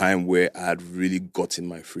at a time where I had really gotten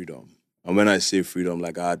my freedom. And when I say freedom,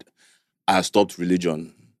 like I had stopped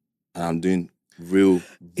religion and I'm doing real.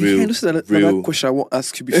 This is another question I won't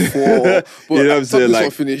ask you before. But you know what I'm saying?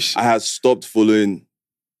 Like, finish. I had stopped following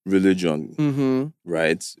religion,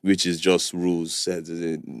 right? Which is just rules, said,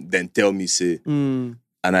 then tell me, say. And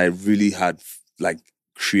I really had like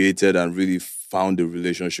created and really found a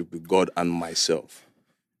relationship with God and myself,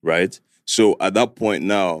 right? So at that point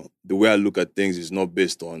now, the way I look at things is not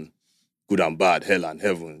based on good and bad, hell and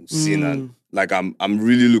heaven, sin and Like I'm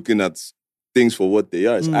really looking at things for what they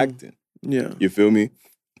are. It's acting. Yeah. You feel me?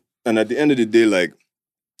 And at the end of the day, like,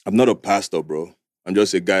 I'm not a pastor, bro. I'm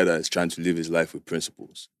just a guy that is trying to live his life with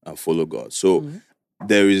principles and follow God. So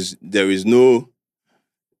there is no,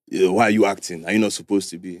 why are you acting? Are you not supposed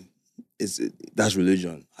to be? That's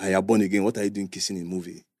religion. I are born again. What are you doing kissing in a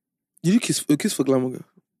movie? Did you kiss for Glamour Girl?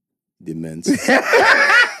 The men's.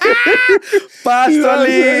 Pastor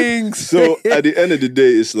Lynxx. So at the end of the day,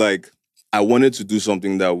 it's like I wanted to do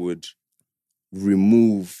something that would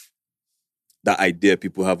remove that idea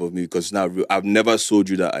people have of me, because it's not real. I've never sold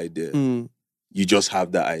you that idea. You just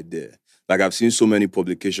have that idea. Like, I've seen so many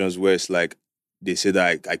publications where it's like they say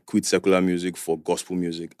that I quit secular music for gospel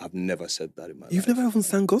music. I've never said that in my life. You've never even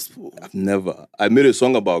sang gospel? I've never. I made a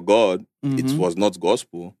song about God. It was not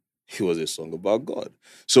gospel. It was a song about God.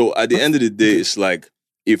 So at the end of the day, it's like,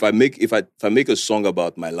 if I make a song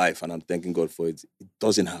about my life and I'm thanking God for it, it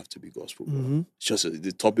doesn't have to be gospel. It's just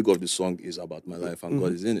the topic of the song is about my life and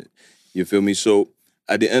God is in it. You feel me? So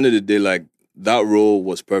at the end of the day, like, that role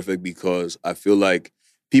was perfect because I feel like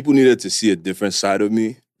people needed to see a different side of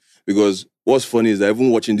me. Because what's funny is that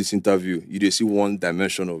even watching this interview, you just see one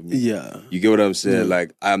dimension of me. Yeah. You get what I'm saying?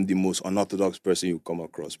 Like, I am the most unorthodox person you come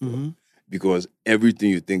across, bro. Because everything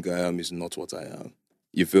you think I am is not what I am.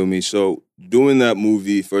 You feel me? So doing that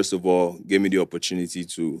movie, first of all, gave me the opportunity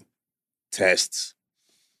to test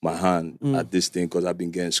my hand at this thing, because I've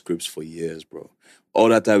been getting scripts for years, bro. All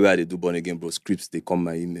that time where I did do Born Again, bro, scripts, they come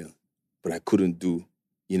my email. But I couldn't do,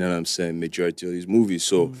 you know what I'm saying, majority of these movies.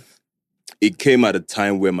 So it came at a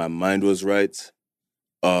time where my mind was right.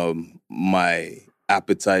 My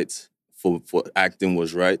appetite for acting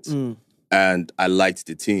was right. And I liked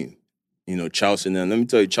the team. You know, Charles, and then let me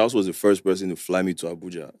tell you, Charles was the first person to fly me to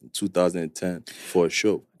Abuja in 2010 for a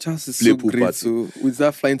show. Charles is Play so pool great. party. So with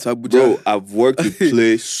that flying to Abuja, Bro, I've worked with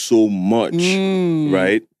Play so much,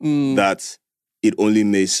 right? That it only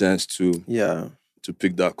made sense to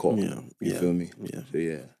pick that call. You feel me? Yeah. So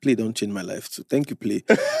yeah. Play don't change my life too. Thank you, Play.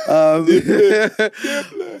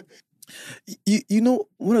 You know,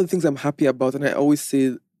 one of the things I'm happy about, and I always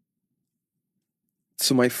say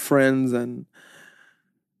to my friends and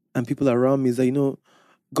people around me, is that, you know,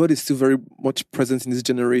 God is still very much present in this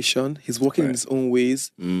generation. He's working in his own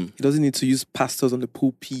ways. He doesn't need to use pastors on the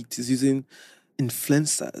pulpit. He's using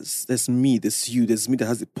influencers. There's me, there's you, there's me that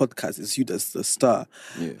has the podcast, there's you that's the star.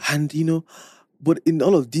 And, you know, but in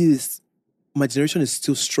all of this, my generation is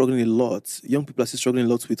still struggling a lot. Young people are still struggling a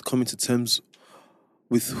lot with coming to terms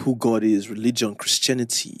with who God is, religion,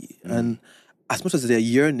 Christianity. And as much as they're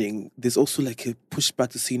yearning, there's also like a pushback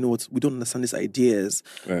to say, you know what, we don't understand these ideas.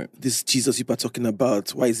 This Jesus people are talking about,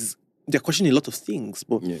 why is this? They're questioning a lot of things.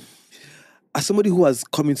 But as somebody who has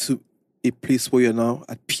come into a place where you're now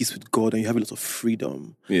at peace with God and you have a lot of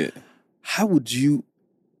freedom, how would you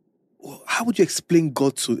explain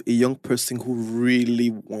God to a young person who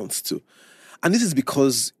really wants to? And this is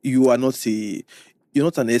because you're not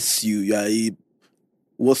an SU, you're a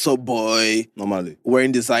what's up boy, normally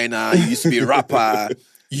wearing designer, you used to be a rapper.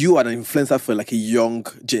 You are an influencer for like a young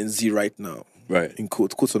Gen Z right now. Right. In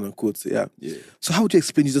quotes on quotes, yeah. So how would you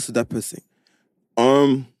explain Jesus to that person?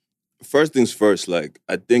 First things first, like,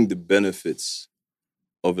 I think the benefits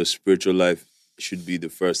of a spiritual life should be the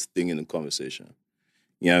first thing in the conversation.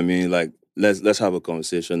 You know what I mean? Like, let's have a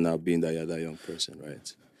conversation now, being that you're that young person,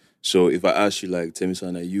 right? So if I ask you, like, tell me,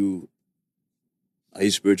 son, are you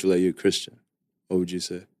spiritual? Are you a Christian? What would you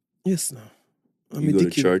say? Yes, no. You go to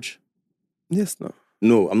church? Yes, no.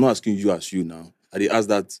 No, I'm not asking you as you now. I did ask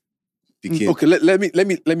that Pekin. Okay, let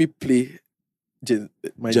me play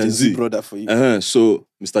my Gen Z brother for you. So,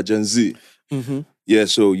 Mr. Gen Z. Yeah,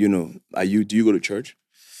 so, you know, do you go to church?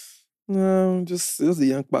 No, just the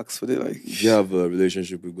young bucks for the like. Do you have a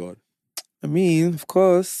relationship with God? I mean, of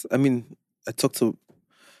course. I mean, I talk to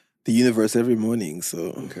the universe every morning, so.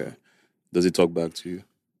 Okay. Does it talk back to you?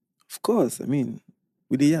 Of course. I mean,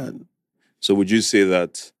 with the young. So would you say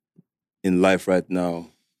that in life right now,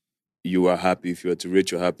 you are happy if you were to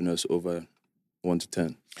rate your happiness over 1 to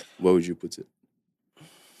 10? Where would you put it?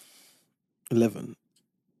 11.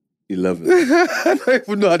 11. I don't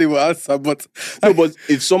even know how they will answer, but... No, but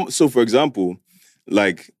so for example,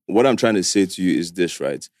 like, what I'm trying to say to you is this,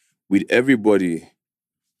 right? With everybody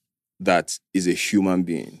that is a human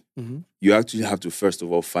being, you actually have to first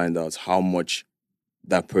of all find out how much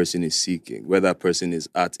that person is seeking, where that person is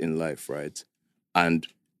at in life, right? And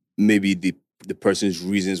maybe the person's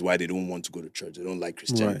reasons why they don't want to go to church. They don't like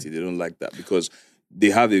Christianity. They don't like that because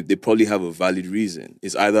they probably have a valid reason.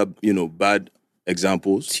 It's either, you know, bad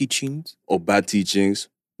examples, teachings, or bad teachings.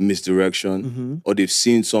 misdirection, or they've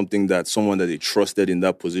seen something that someone that they trusted in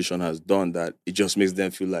that position has done that it just makes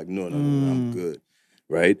them feel like, no, I'm good,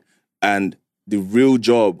 right? And the real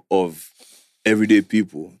job of everyday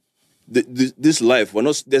people, this life,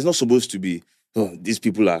 there's not supposed to be, oh, these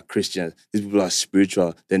people are Christians, these people are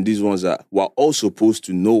spiritual, then these ones are, we're all supposed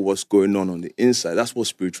to know what's going on the inside. That's what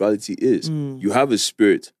spirituality is. You have a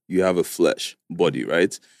spirit, you have a flesh body,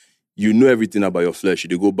 right? You know everything about your flesh. You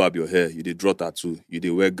did go barb your hair, you did draw tattoo, you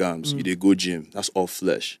did wear gums, you did go gym. That's all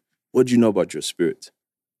flesh. What do you know about your spirit?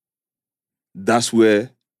 That's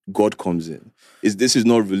where God comes in. This is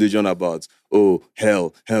not religion about, oh,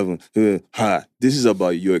 hell, heaven, This is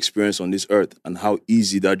about your experience on this earth and how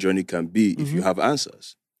easy that journey can be if you have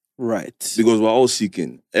answers. Right. Because we're all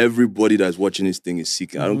seeking. Everybody that's watching this thing is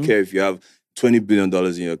seeking. I don't care if you have $20 billion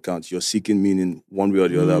in your account, you're seeking meaning one way or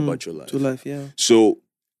the other about your life. To life, yeah. So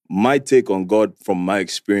my take on God from my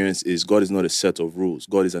experience is God is not a set of rules.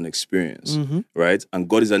 God is an experience, right? And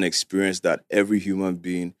God is an experience that every human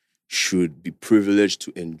being should be privileged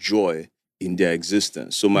to enjoy in their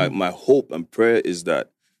existence. So my hope and prayer is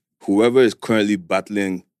that whoever is currently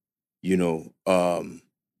battling, some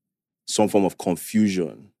form of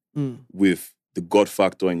confusion with the God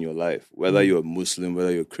factor in your life, whether you're a Muslim,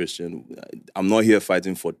 whether you're a Christian, I'm not here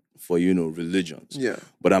fighting for religions. Yeah.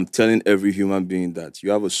 But I'm telling every human being that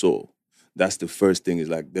you have a soul. That's the first thing. Is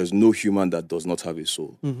like there's no human that does not have a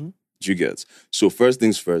soul. Do you get? So first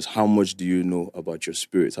things first, how much do you know about your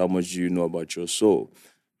spirit? How much do you know about your soul?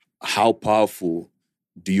 How powerful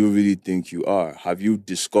do you really think you are? Have you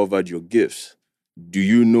discovered your gifts? Do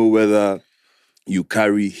you know whether you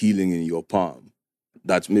carry healing in your palm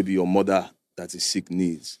that maybe your mother that is sick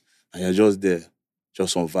needs? And you're just there,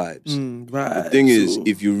 just on vibes. Right. The thing is,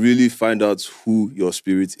 if you really find out who your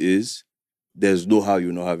spirit is, there's no how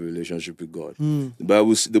you not have a relationship with God.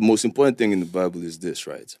 The most important thing in the Bible is this,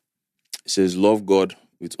 right? It says, love God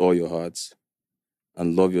with all your heart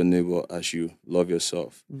and love your neighbor as you love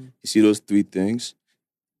yourself. You see those three things?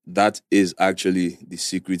 That is actually the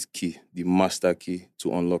secret key, the master key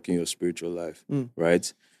to unlocking your spiritual life,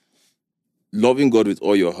 right? Loving God with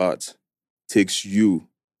all your heart takes you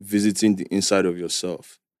visiting the inside of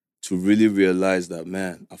yourself to really realize that,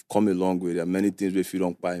 man, I've come a long way. There are many things where if you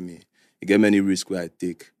don't buy me, you get many risks where I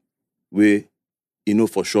take, where,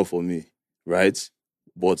 for sure for me, right?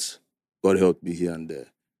 But God helped me here and there,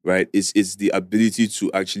 right? It's the ability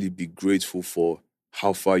to actually be grateful for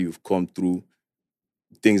how far you've come through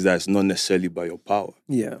things that's not necessarily by your power.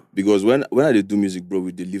 Yeah. Because when I did do music, bro,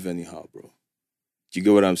 we did live anyhow, bro. Do you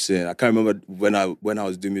get what I'm saying? I can't remember when I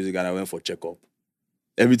was doing music and I went for checkup.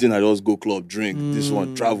 Everything I just go club, drink, this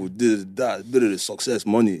one, travel, this, that, bit of the success,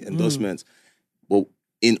 money, endorsements. But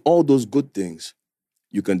in all those good things,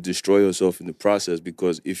 you can destroy yourself in the process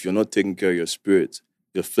because if you're not taking care of your spirit,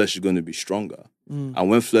 your flesh is going to be stronger. And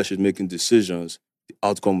when flesh is making decisions, the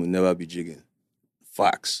outcome will never be jigging.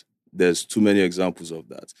 Facts. There's too many examples of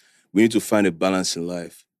that. We need to find a balance in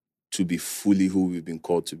life to be fully who we've been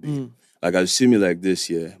called to be. Like, as you see me like this,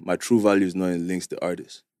 yeah, my true value is not in Lynxx, the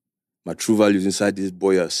artist. My true value is inside this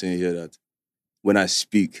boy you're saying here that when I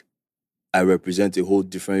speak, I represent a whole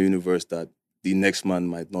different universe that the next man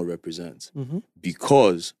might not represent.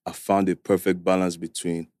 Because I found a perfect balance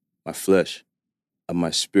between my flesh and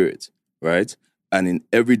my spirit, right? And in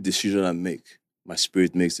every decision I make, my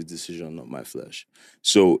spirit makes the decision, not my flesh.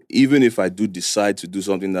 So even if I do decide to do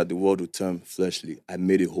something that the world would term fleshly, I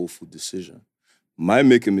made a wholeful decision. Might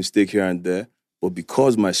make a mistake here and there, but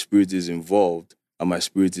because my spirit is involved and my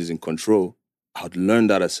spirit is in control, I would learn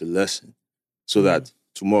that as a lesson so that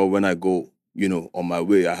tomorrow when I go, on my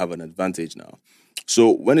way, I have an advantage now.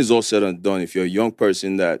 So when it's all said and done, if you're a young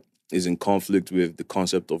person that is in conflict with the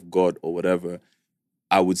concept of God or whatever,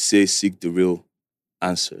 I would say seek the real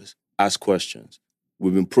answers. Ask questions.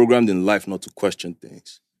 We've been programmed in life not to question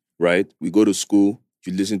things, right? We go to school,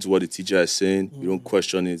 you listen to what the teacher is saying, you don't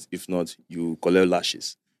question it. If not, you collect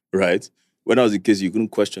lashes, right? When I was in case, you couldn't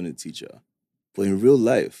question the teacher. But in real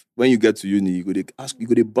life, when you get to uni, you go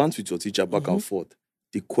to bounce with your teacher back and forth.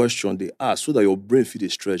 They question, they ask, so that your brain feel they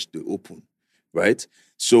stretch, they open, right?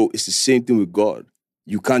 So it's the same thing with God.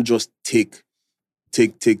 You can't just take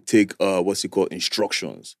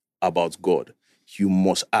instructions about God. You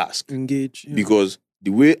must ask. Engage. Yeah. Because the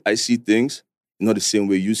way I see things, not the same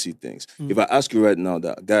way you see things. If I ask you right now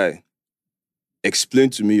that, guy, explain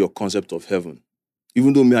to me your concept of heaven,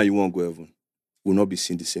 even though me and you won't go heaven, we'll not be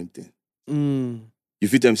seeing the same thing. You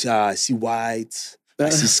feel them say, I see white, I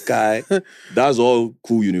see sky. That's all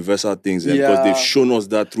cool universal things. Because they've shown us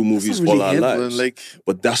that through movies all our lives.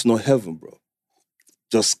 But that's not heaven, bro.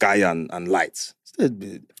 Just sky and light.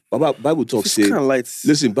 Bible talk It's say, kind of light.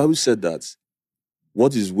 listen, Bible said that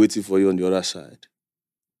what is waiting for you on the other side,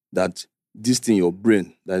 that this thing, your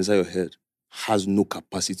brain, that inside your head, has no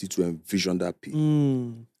capacity to envision that peak.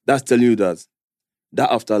 That's telling you that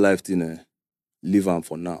afterlife thing, leave on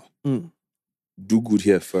for now. Do good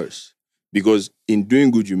here first. Because in doing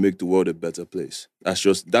good, you make the world a better place. That's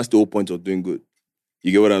the whole point of doing good.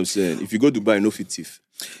 You get what I'm saying? If you go to Dubai, no fit thief.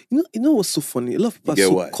 You know what's so funny? A lot of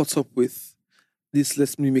people are so caught up with this,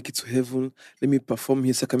 let me make it to heaven, let me perform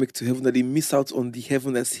here so I can make it to heaven, that they miss out on the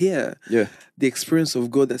heaven that's here. Yeah. The experience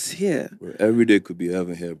of God that's here. Bro, every day could be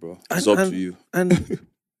heaven here, bro. It's up to you. And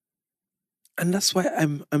that's why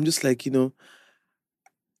I'm just like,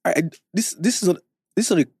 this is not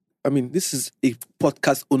a, I mean, this is a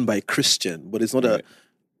podcast owned by a Christian, but it's not a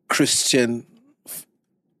Christian,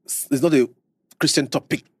 it's not a Christian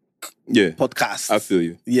topic podcast. I feel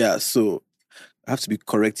you. Yeah, so I have to be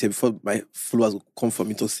correct here before my followers will come for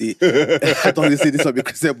me to say, I don't say this will be a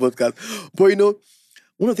Christian podcast. But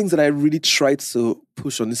one of the things that I really try to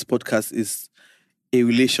push on this podcast is a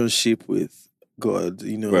relationship with God,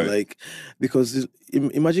 like, because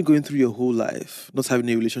imagine going through your whole life, not having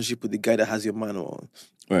a relationship with the guy that has your manual.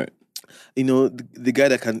 Right. The guy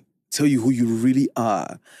that can tell you who you really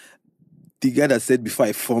are. The guy that said, before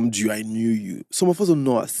I formed you, I knew you. Some of us don't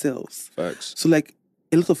know ourselves. Facts. So, like,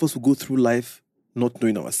 a lot of us will go through life not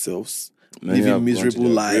knowing ourselves, living miserable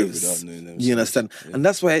lives. You understand? Yeah. And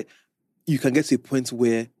that's why you can get to a point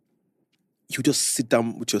where you just sit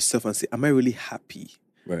down with yourself and say, am I really happy?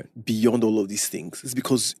 Right. Beyond all of these things. It's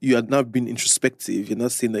because you are now being introspective. You're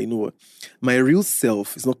not saying that, what, my real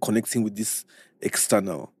self is not connecting with this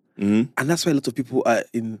external. And that's why a lot of people are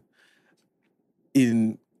in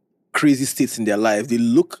crazy states in their life. They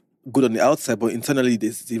look good on the outside, but internally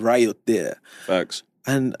there's a riot there. Facts.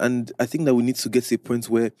 And I think that we need to get to a point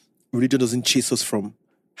where religion doesn't chase us from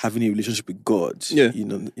having a relationship with God. Yeah.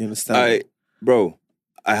 You understand?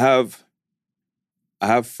 I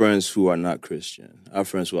have friends who are not Christian. I have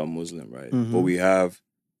friends who are Muslim, right? But we have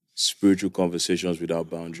spiritual conversations without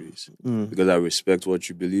boundaries. Because I respect what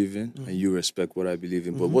you believe in and you respect what I believe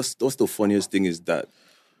in. But what's the funniest thing is that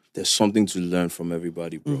there's something to learn from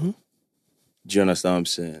everybody, bro. Do you understand what I'm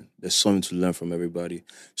saying? There's something to learn from everybody.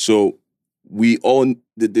 So we all,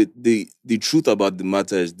 the truth about the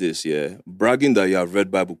matter is this, yeah? Bragging that you have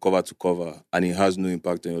read Bible cover to cover and it has no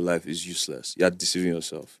impact on your life is useless. You're deceiving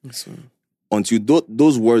yourself. Yes, sir. Until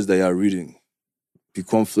those words that you're reading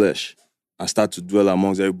become flesh and start to dwell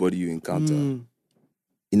amongst everybody you encounter,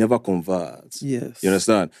 it never converts. Yes. You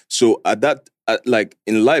understand? So like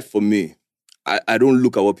in life for me, I don't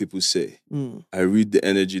look at what people say. I read the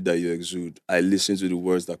energy that you exude. I listen to the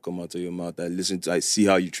words that come out of your mouth. I see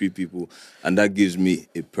how you treat people. And that gives me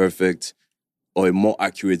a perfect or a more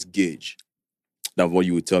accurate gauge than what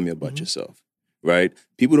you would tell me about yourself, right?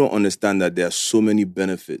 People don't understand that there are so many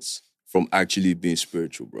benefits from actually being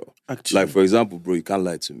spiritual, bro. Like, for example, bro, you can't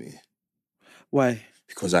lie to me. Why?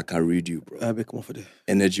 Because I can read you, bro. I'll come off of it.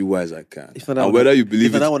 Energy-wise, I can. And whether you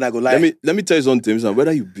believe it, that one I go lie. Let me tell you something,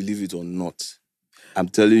 whether you believe it or not, I'm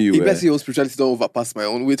telling you. If your spirituality don't overpass my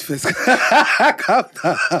own, wait first. Brother,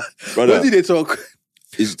 what did they talk?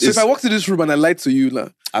 So if I walk to this room and I lie to you now,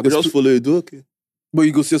 I could just follow you, do okay. But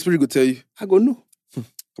your spirit go tell you. I go, no.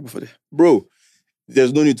 Come for that. Bro,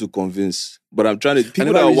 there's no need to convince. But I'm trying to,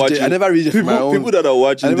 people that are watching. I never read it for my own. People that are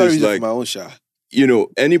watching I never this, read it like, for my own, Sha.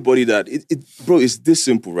 Anybody that, bro, it's this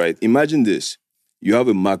simple, right? Imagine this. You have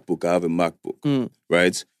a MacBook, I have a MacBook,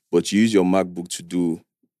 right? But you use your MacBook to do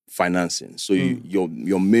financing. So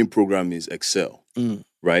your main program is Excel,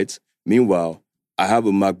 right? Meanwhile, I have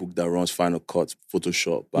a MacBook that runs Final Cut,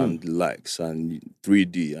 Photoshop, and Lynxx, and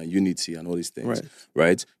 3D, and Unity, and all these things,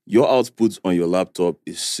 right? Your output on your laptop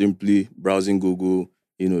is simply browsing Google,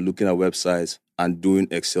 looking at websites, and doing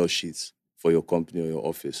Excel sheets for your company or your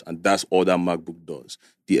office. And that's all that MacBook does.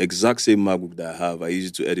 The exact same MacBook that I have, I use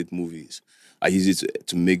it to edit movies. I use it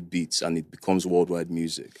to make beats and it becomes worldwide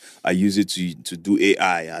music. I use it to do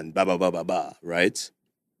AI and blah, blah, blah, blah, blah, right?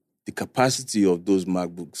 The capacity of those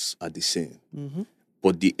MacBooks are the same.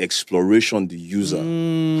 But the exploration the user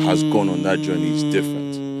has gone on that journey is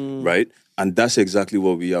different, right? And that's exactly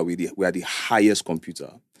what we are. We are the highest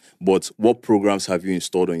computer. But what programs have you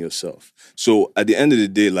installed on yourself? So at the end of the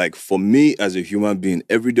day, like for me as a human being,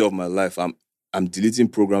 every day of my life, I'm deleting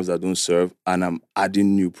programs that don't serve and I'm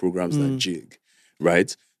adding new programs that jig,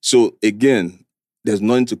 right? So again, there's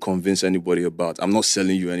nothing to convince anybody about. I'm not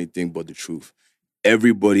selling you anything but the truth.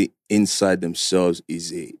 Everybody inside themselves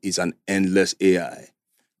is an endless AI,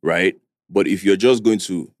 right? But if you're just going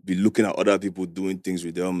to be looking at other people doing things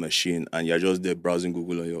with their own machine and you're just there browsing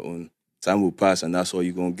Google on your own, Time will pass, and that's all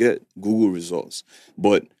you're going to get. Google results.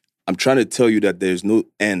 But I'm trying to tell you that there's no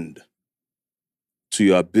end to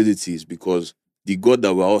your abilities, because the God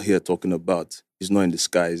that we're all here talking about is not in the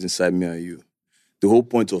sky. It's inside me and you. The whole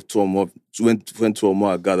point of when two or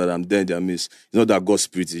more are gathered, I'm there in their midst. It's not that God's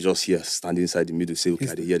spirit is just here, standing inside the middle, say, okay,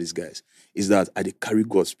 I hear these guys. It's that I they carry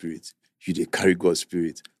God's spirit. You they carry God's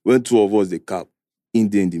spirit. When two of us, they cap, in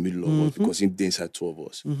there in the middle of us, because in there inside two of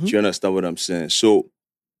us. Do you understand what I'm saying? So,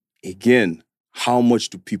 again, how much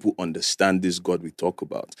do people understand this God we talk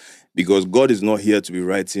about? Because God is not here to be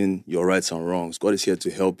righting your rights and wrongs. God is here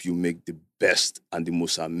to help you make the best and the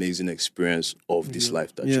most amazing experience of this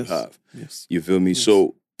life that you have. Yes. You feel me? Yes.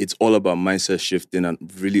 So it's all about mindset shifting and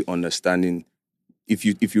really understanding. If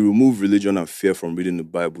you remove religion and fear from reading the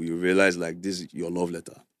Bible, you realize like this is your love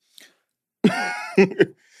letter.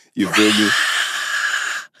 You feel me?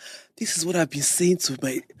 This is what I've been saying to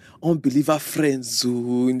my unbeliever friends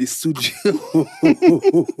in the studio.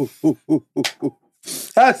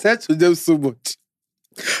 I said to them so much.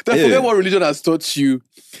 Don't forget what religion has taught you.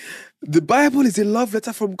 The Bible is a love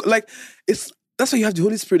letter from God. Like, that's why you have the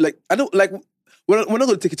Holy Spirit. Like, I don't like. We're not going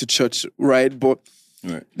to take it to church, right? But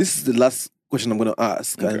this is the last question I'm going to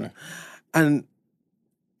ask, and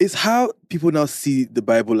it's how people now see the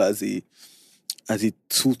Bible as a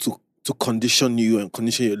tool to condition you and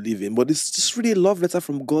condition your living. But it's just really a love letter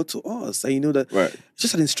from God to us. And you know that it's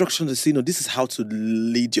just an instruction to say, this is how to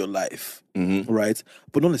lead your life, right?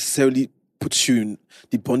 But not necessarily put you in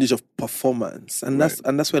the bondage of performance. And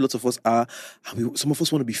that's where a lot of us are. And some of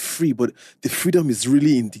us want to be free, but the freedom is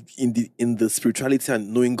really in the spirituality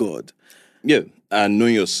and knowing God. Yeah, and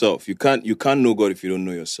knowing yourself. You can't know God if you don't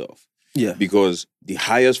know yourself. Yeah. Because the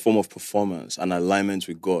highest form of performance and alignment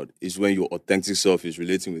with God is when your authentic self is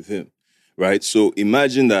relating with Him, right? So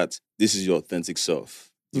imagine that this is your authentic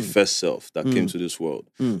self, the first self that came to this world.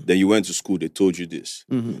 Then you went to school, they told you this.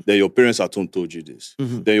 Then your parents at home told you this.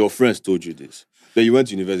 Then your friends told you this. Then you went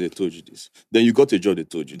to university, they told you this. Then you got a job, they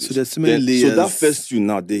told you this. So there's so many layers. So that first you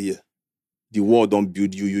now, they here. The world don't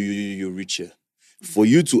build you, you reach here. For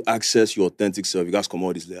you to access your authentic self, you guys come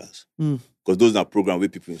all these layers. Because those are programs where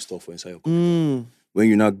people install for inside your computer. When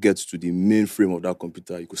you now get to the main frame of that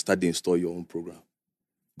computer, you could start to install your own program.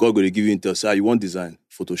 God going to give you intel. Say, you want design?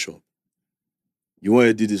 Photoshop. You want to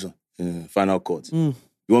edit this one? Final Cut. You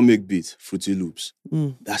want to make beats? Fruity Loops.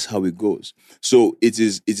 That's how it goes. So it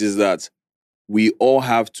is that we all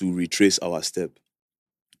have to retrace our step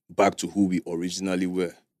back to who we originally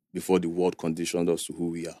were before the world conditioned us to who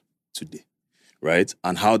we are today. Right?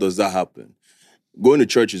 And how does that happen? Going to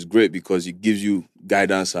church is great because it gives you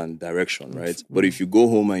guidance and direction, right? But if you go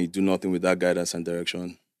home and you do nothing with that guidance and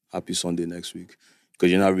direction, happy Sunday next week.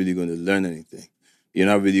 Because you're not really going to learn anything. You're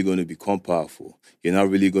not really going to become powerful. You're not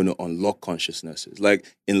really going to unlock consciousnesses.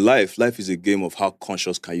 Like in life is a game of how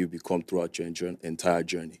conscious can you become throughout your entire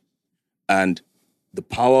journey. And the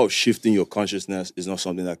power of shifting your consciousness is not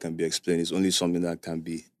something that can be explained. It's only something that can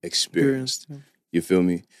be experienced. You feel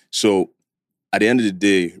me? So at the end of the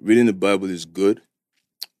day, reading the Bible is good,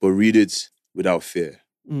 but read it without fear.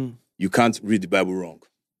 You can't read the Bible wrong.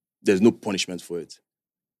 There's no punishment for it.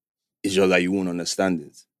 It's just that you won't understand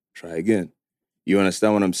it. Try again. You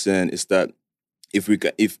understand what I'm saying? It's that if you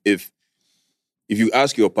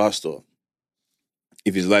ask your pastor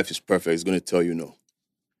if his life is perfect, he's going to tell you no.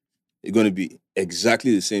 It's going to be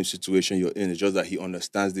exactly the same situation you're in. It's just that he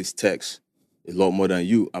understands this text a lot more than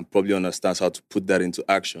you and probably understands how to put that into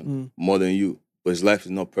action more than you. But his life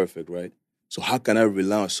is not perfect, right? So how can I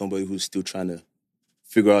rely on somebody who's still trying to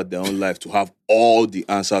figure out their own life to have all the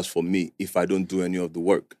answers for me if I don't do any of the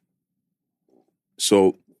work?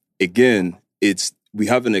 So again, we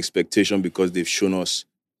have an expectation because they've shown us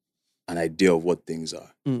an idea of what things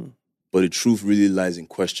are. But the truth really lies in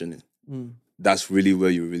questioning. That's really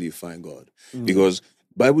where you really find God. Because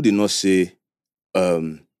Bible did not say,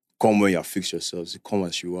 come when you have fixed yourselves, come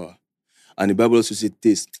as you are. And the Bible also says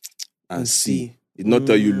taste and see. It not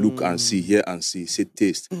tell you look and see, hear and see. Say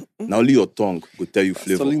taste. Now only your tongue will tell you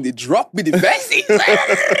flavor. Something they drop me the best.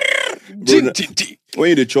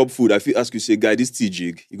 When you chop food, if you ask you, say, guy, this tea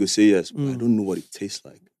jig, you go say yes. But I don't know what it tastes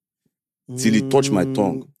like. Till it touch my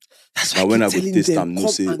tongue. That's now when I go taste, I'm no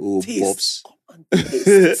say, oh, pops.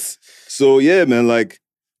 So yeah, man, like,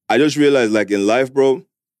 I just realized, like, in life, bro,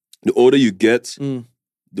 the older you get,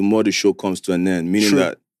 the more the show comes to an end. Meaning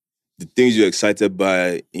that the things you're excited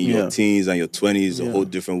by in your teens and your 20s, a whole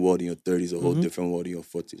different world in your 30s, a whole different world in your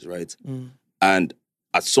 40s, right? And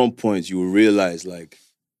at some point, you will realize, like,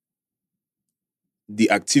 the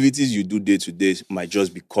activities you do day to day might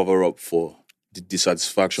just be cover up for the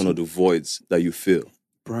dissatisfaction or the voids that you feel.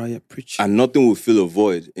 bro, you're preaching. And nothing will fill a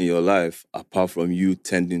void in your life apart from you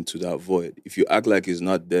tending to that void. If you act like it's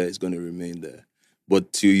not there, it's going to remain there.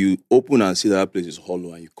 But till you open and see that place is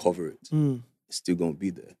hollow and you cover it, it's still going to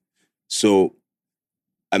be there. So,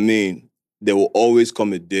 I mean, there will always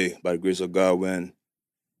come a day, by the grace of God, when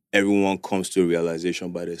everyone comes to a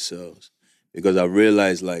realization by themselves. Because I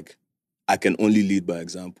realized, like, I can only lead by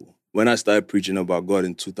example. When I started preaching about God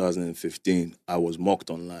in 2015, I was mocked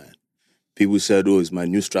online. People said, oh, it's my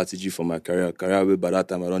new strategy for my career. By that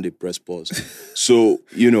time, I don't press pause. So,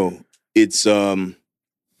 you know, it's an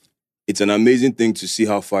amazing thing to see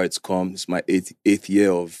how far it's come. It's my eighth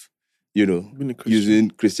year of, you know, using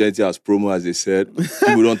Christianity as promo, as they said.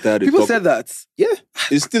 People don't tire to People talk. said that. Yeah,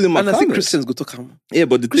 it's still in my and comments. I think Christians go to come. Yeah,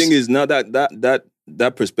 but the thing is now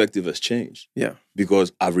that perspective has changed. Yeah.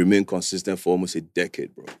 Because I've remained consistent for almost a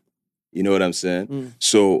decade, bro. You know what I'm saying?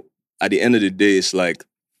 So at the end of the day, it's like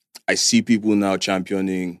I see people now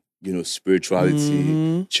championing, you know,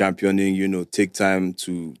 spirituality, championing, you know, take time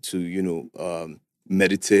to you know,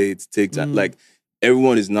 meditate, take time. Like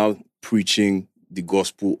everyone is now preaching the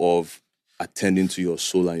gospel of attending to your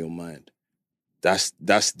soul and your mind. That's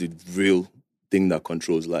the real thing that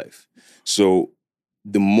controls life. So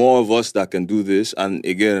the more of us that can do this, and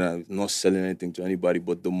again, I'm not selling anything to anybody,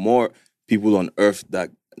 but the more people on earth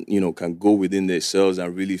that, you know, can go within themselves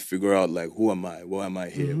and really figure out, like, who am I? Why am I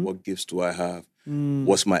here? What gifts do I have?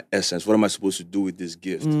 What's my essence? What am I supposed to do with this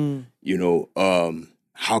gift? You know,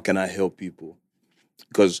 how can I help people?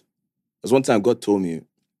 Because there's one time God told me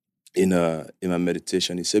in my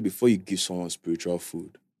meditation, he said, before you give someone spiritual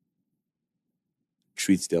food,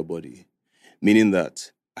 treat their body. Meaning that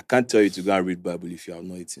I can't tell you to go and read Bible if you have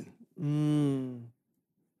not eaten.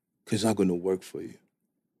 Because it's not going to work for you.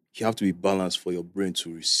 You have to be balanced for your brain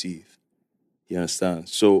to receive. You understand?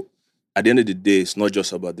 So at the end of the day, it's not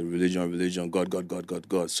just about the religion,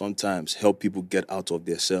 God. Sometimes help people get out of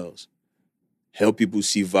themselves. Help people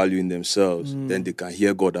see value in themselves. Then they can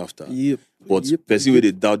hear God after. Person where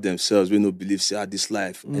they doubt themselves, we no believe, say, this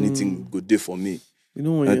life, anything good day for me. You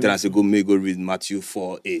know, and then I say, go read Matthew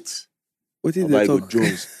 4:8. What did they talk?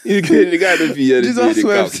 Jones. The guy don't hear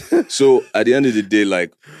the So at the end of the day,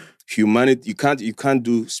 like, humanity, you can't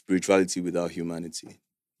do spirituality without humanity.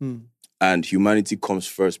 And humanity comes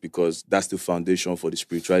first because that's the foundation for the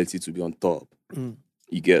spirituality to be on top.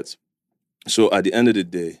 You get? So at the end of the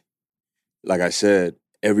day, like I said,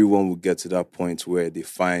 everyone will get to that point where they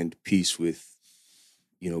find peace with,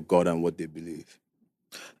 you know, God and what they believe.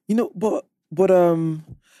 You know, but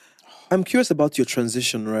I'm curious about your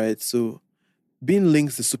transition, right? So being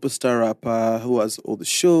Lynxx, the superstar rapper who has all the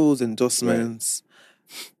shows, endorsements,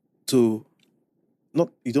 to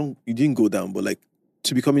you didn't go down, but like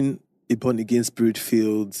to becoming a born-again,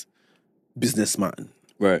 spirit-filled businessman.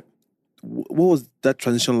 Right. What was that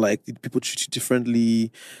transition like? Did people treat you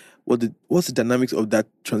differently? What's the dynamics of that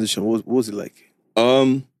transition? What was it like?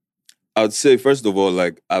 I would say, first of all,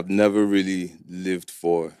 like, I've never really lived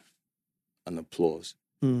for an applause.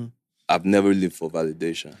 I've never lived for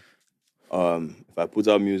validation. If I put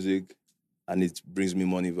out music and it brings me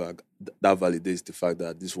money back, that validates the fact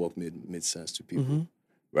that this work made sense to people,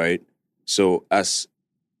 right? So as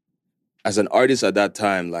an artist at that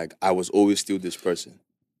time, like, I was always still this person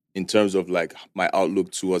in terms of, like, my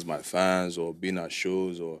outlook towards my fans or being at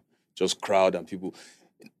shows or just crowd and people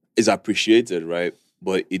is appreciated, right?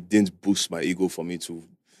 But it didn't boost my ego for me to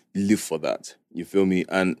live for that. You feel me?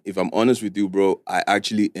 And if I'm honest with you, bro, I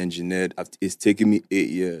actually engineered, it's taken me 8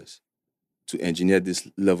 years to engineer this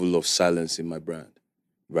level of silence in my brand,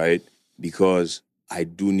 right? Because I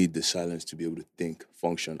do need the silence to be able to think,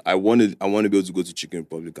 function. I want to be able to go to Chicken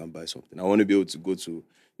Republic and buy something. I want to be able to go to,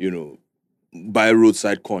 you know, buy a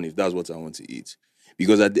roadside corn if that's what I want to eat.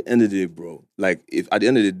 Because at the end of the day, bro, like, if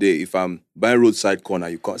I'm buying roadside corn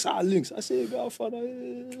and you call, say, Lynxx, I say, Godfather,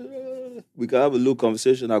 we can have a little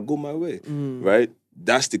conversation, I'll go my way, right?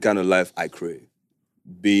 That's the kind of life I crave,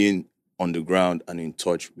 being on the ground and in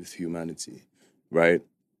touch with humanity, right?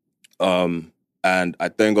 And I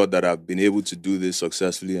thank God that I've been able to do this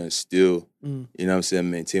successfully and still, you know what I'm saying,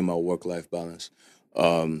 maintain my work-life balance,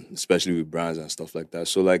 especially with brands and stuff like that.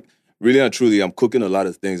 So, like, really and truly, I'm cooking a lot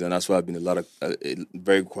of things, and that's why I've been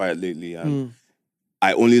very quiet lately. And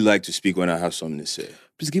I only like to speak when I have something to say.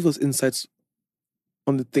 Please give us insights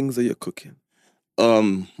on the things that you're cooking.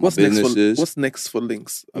 What's next for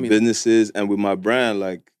Lynxx? Businesses, and with my brand,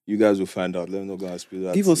 like, you guys will find out. Let me not go and spill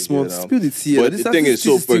that. Give us more. Spill the tea. But the thing is,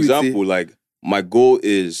 so for example, like, my goal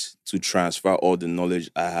is to transfer all the knowledge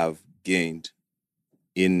I have gained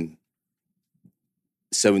in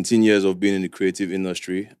 17 years of being in the creative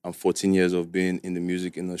industry and 14 years of being in the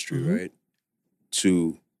music industry, right?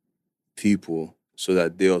 to people so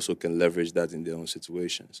that they also can leverage that in their own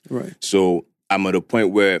situations. Right. So I'm at a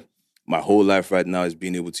point where my whole life right now is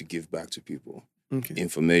being able to give back to people. Okay.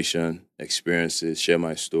 Information, experiences, share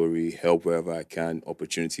my story, help wherever I can,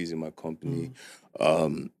 opportunities in my company,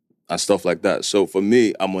 and stuff like that. So for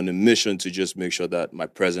me, I'm on a mission to just make sure that my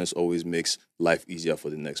presence always makes life easier for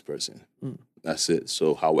the next person. That's it.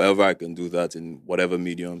 So however I can do that in whatever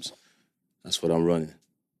mediums, that's what I'm running.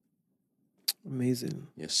 Amazing.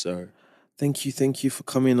 Yes, sir. Thank you for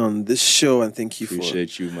coming on this show, and thank you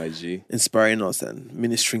Appreciate you, my G. inspiring us and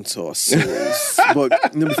ministering to our souls.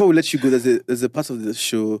 But before we let you go, there's a part of the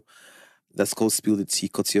show that's called Spill the Tea,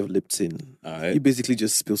 courtesy of Lipton. All right. You basically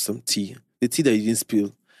just spill some tea. The tea that you didn't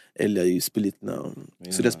spill earlier, you spill it now.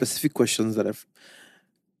 Yeah. So there's specific questions that have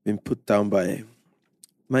been put down by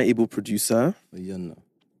my able producer. Yeah,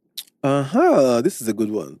 no. This is a good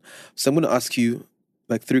one. So I'm going to ask you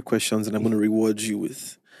like 3 questions, and I'm going to reward you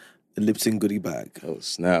with a Lipton goodie bag. Oh,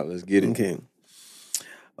 snap. Let's get it. Okay.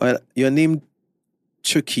 All right. You're named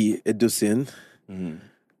Chukie Edozien.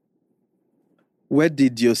 Where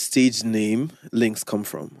did your stage name, Lynxx, come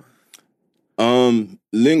from?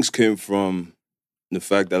 Lynxx came from the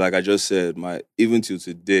fact that, like I just said, even till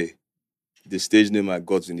today, the stage name I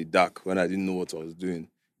got in the dark when I didn't know what I was doing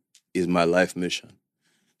is my life mission.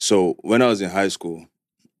 So when I was in high school,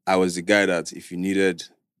 I was the guy that if you needed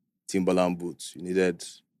Timberland boots, you needed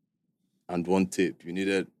and one tape, you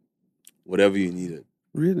needed whatever you needed,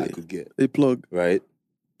 Really? I could get. A plug. Right?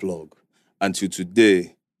 Plug. Until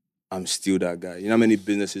today, I'm still that guy. You know how many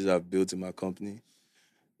businesses I've built in my company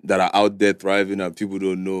that are out there thriving and people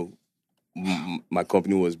don't know my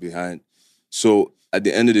company was behind? So at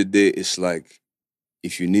the end of the day, it's like,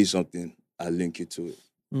 if you need something, I link you to it.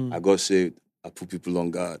 I got saved, I put people on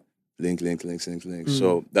guard. Link.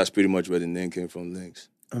 So that's pretty much where the name came from, Lynxx.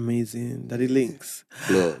 Amazing. Daddy Lynxx.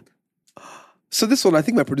 Plug. So this one, I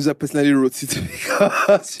think my producer personally wrote it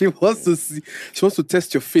because she wants to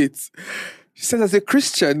test your faith. She says, as a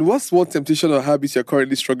Christian, what's one temptation or habit you're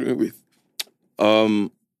currently struggling with?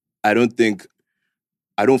 I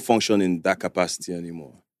don't function in that capacity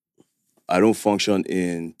anymore. I don't function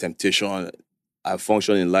in temptation. I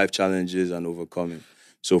function in life challenges and overcoming.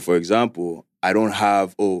 So, for example, I don't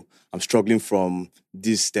have, I'm struggling from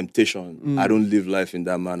this temptation. I don't live life in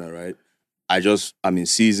that manner, right? I'm in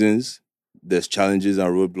seasons. There's challenges and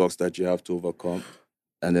roadblocks that you have to overcome.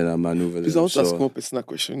 And then I maneuver them. Please, I want to ask one personal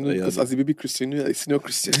question. Because as a baby Christian, you're a senior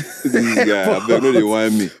Christian. This guy, I bet no they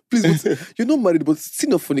want me. Please, you're not married, but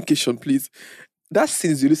sin of fornication, please. That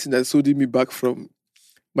sin is the reason that's holding me back from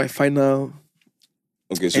my final.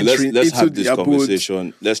 Okay, so let's have this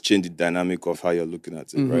conversation. Let's change the dynamic of how you're looking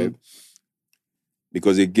at it, right?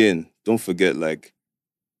 Because again, don't forget, like,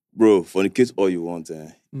 bro, fornicate all you want.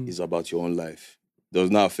 It's about your own life. It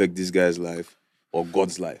does not affect this guy's life or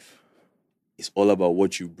God's life. It's all about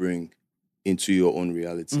what you bring into your own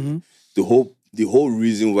reality. The whole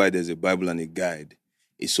reason why there's a Bible and a guide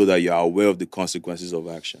is so that you are aware of the consequences of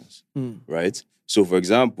actions, right? So, for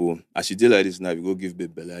example, as you did like this now, you go give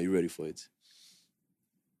babe belly, are you ready for it?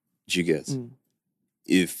 Do you get?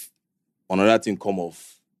 If another thing come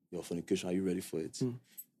off your fornication, are you ready for it?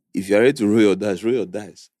 If you're ready to roll your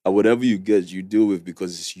dice. And whatever you get, you deal with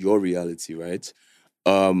because it's your reality, right?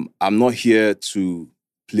 I'm not here to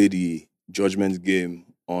play the judgment game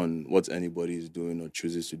on what anybody is doing or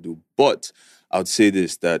chooses to do. But I would say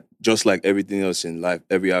this, that just like everything else in life,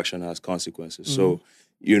 every action has consequences. So,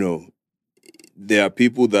 there are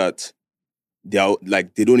people that they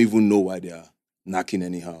don't even know why they are knocking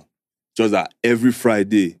anyhow. Just that every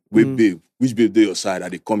Friday, with babe, which babe they your side,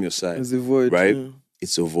 and they come your side. It's a void. Right? Yeah.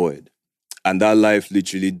 It's a void. And that life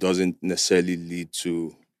literally doesn't necessarily lead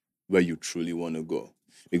to where you truly want to go.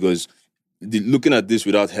 Because looking at this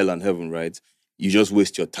without hell and heaven, right? You just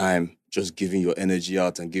waste your time just giving your energy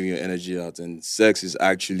out. And sex is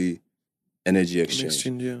actually energy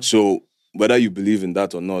exchange. Yeah. So whether you believe in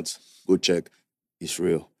that or not, go check. It's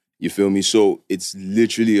real. You feel me? So it's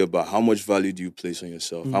literally about how much value do you place on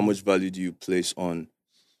yourself? How much value do you place on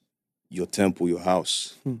your temple, your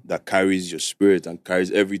house, that carries your spirit and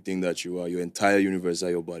carries everything that you are, your entire universe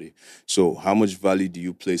at your body. So how much value do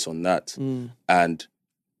you place on that? And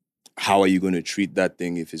how are you going to treat that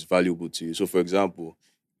thing if it's valuable to you? So, for example,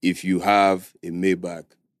 if you have a Maybach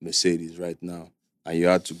Mercedes right now and you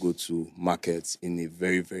had to go to markets in a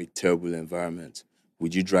very, very terrible environment,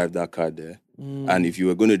 would you drive that car there? And if you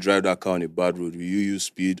were going to drive that car on a bad road, will you use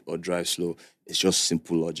speed or drive slow? It's just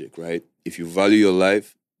simple logic, right? If you value your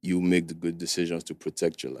life, you make the good decisions to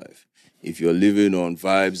protect your life. If you're living on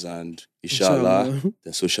vibes and inshallah,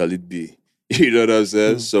 then so shall it be. You know what I'm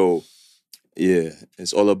saying? So Yeah,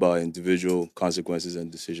 it's all about individual consequences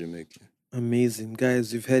and decision making. Amazing.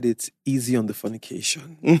 Guys, you've heard it. Easy on the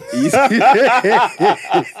fornication. Easy.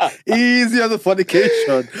 Easy on the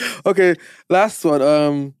fornication. Okay, last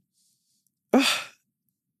one.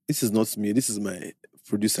 This is not me. This is my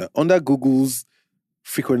producer. Under Google's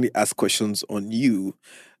frequently asked questions on you,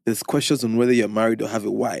 there's questions on whether you're married or have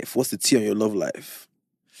a wife. What's the tea on your love life?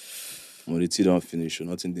 Well, the tea don't finish.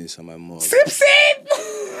 Nothing there inside my mouth. Sip, sip!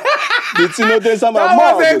 The tea not there inside my That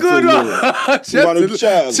mouth. was a good one.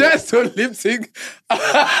 Cheers to Lynxx.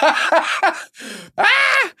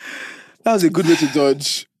 That was a good way to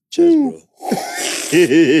dodge. Cheers, bro.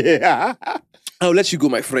 I'll let you go,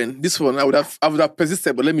 my friend. This one, I would have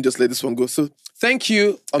persisted, but let me just let this one go. So, thank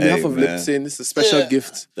you on behalf of Lipton. This is a special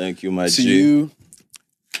gift. Thank you, my to G. you.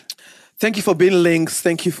 Thank you for being Lynxx.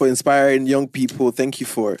 Thank you for inspiring young people. Thank you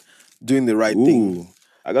for doing the right thing.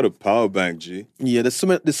 I got a power bank, G. Yeah, there's so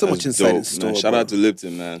much inside dope, in store. Man. Shout out to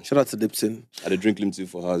Lipton, man. Shout out to Lipton. I had a drink Lipton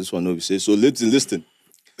for her. This one, no, we say. So, Lipton, listen.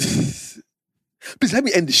 Please let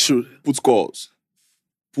me end the show. Put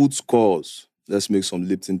scores. Let's make some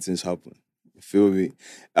Lipton things happen. You feel me?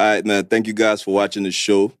 All right, man. Thank you guys for watching the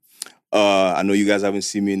show. I know you guys haven't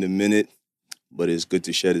seen me in a minute, but it's good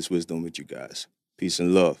to share this wisdom with you guys. Peace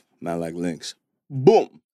and love. Man like Lynxx.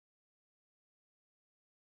 Boom.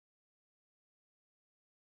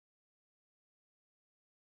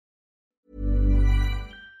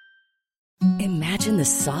 Imagine the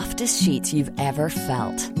softest sheets you've ever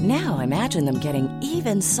felt. Now imagine them getting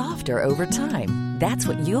even softer over time. That's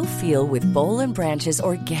what you'll feel with Boll & Branch's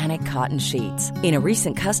organic cotton sheets. In a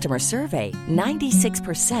recent customer survey,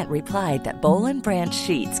 96% replied that Boll & Branch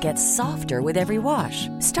sheets get softer with every wash.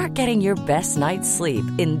 Start getting your best night's sleep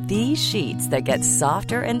in these sheets that get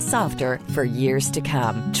softer and softer for years to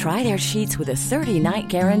come. Try their sheets with a 30-night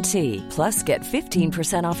guarantee. Plus, get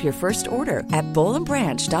 15% off your first order at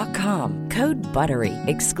bollandbranch.com. Code BUTTERY.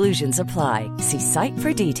 Exclusions apply. See site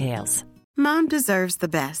for details. Mom deserves the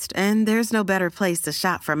best, and there's no better place to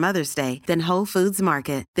shop for Mother's Day than Whole Foods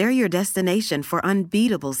Market. They're your destination for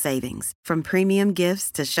unbeatable savings, from premium gifts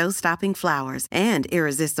to show-stopping flowers and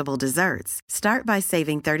irresistible desserts. Start by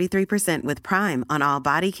saving 33% with Prime on all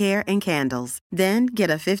body care and candles. Then get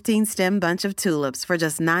a 15-stem bunch of tulips for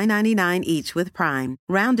just $9.99 each with Prime.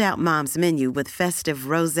 Round out Mom's menu with festive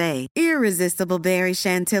rosé, irresistible berry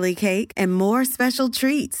chantilly cake, and more special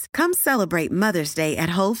treats. Come celebrate Mother's Day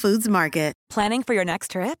at Whole Foods Market. Planning for your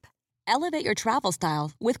next trip? Elevate your travel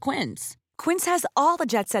style with Quince. Quince has all the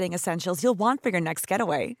jet-setting essentials you'll want for your next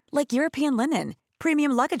getaway, like European linen,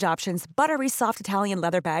 premium luggage options, buttery soft Italian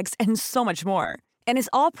leather bags, and so much more. And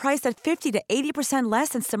is all priced at 50 to 80% less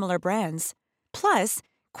than similar brands. Plus,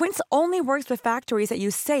 Quince only works with factories that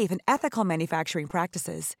use safe and ethical manufacturing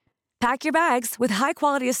practices. Pack your bags with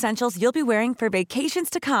high-quality essentials you'll be wearing for vacations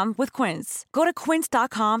to come with Quince. Go to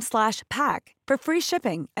quince.com/pack for free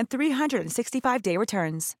shipping and 365-day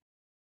returns.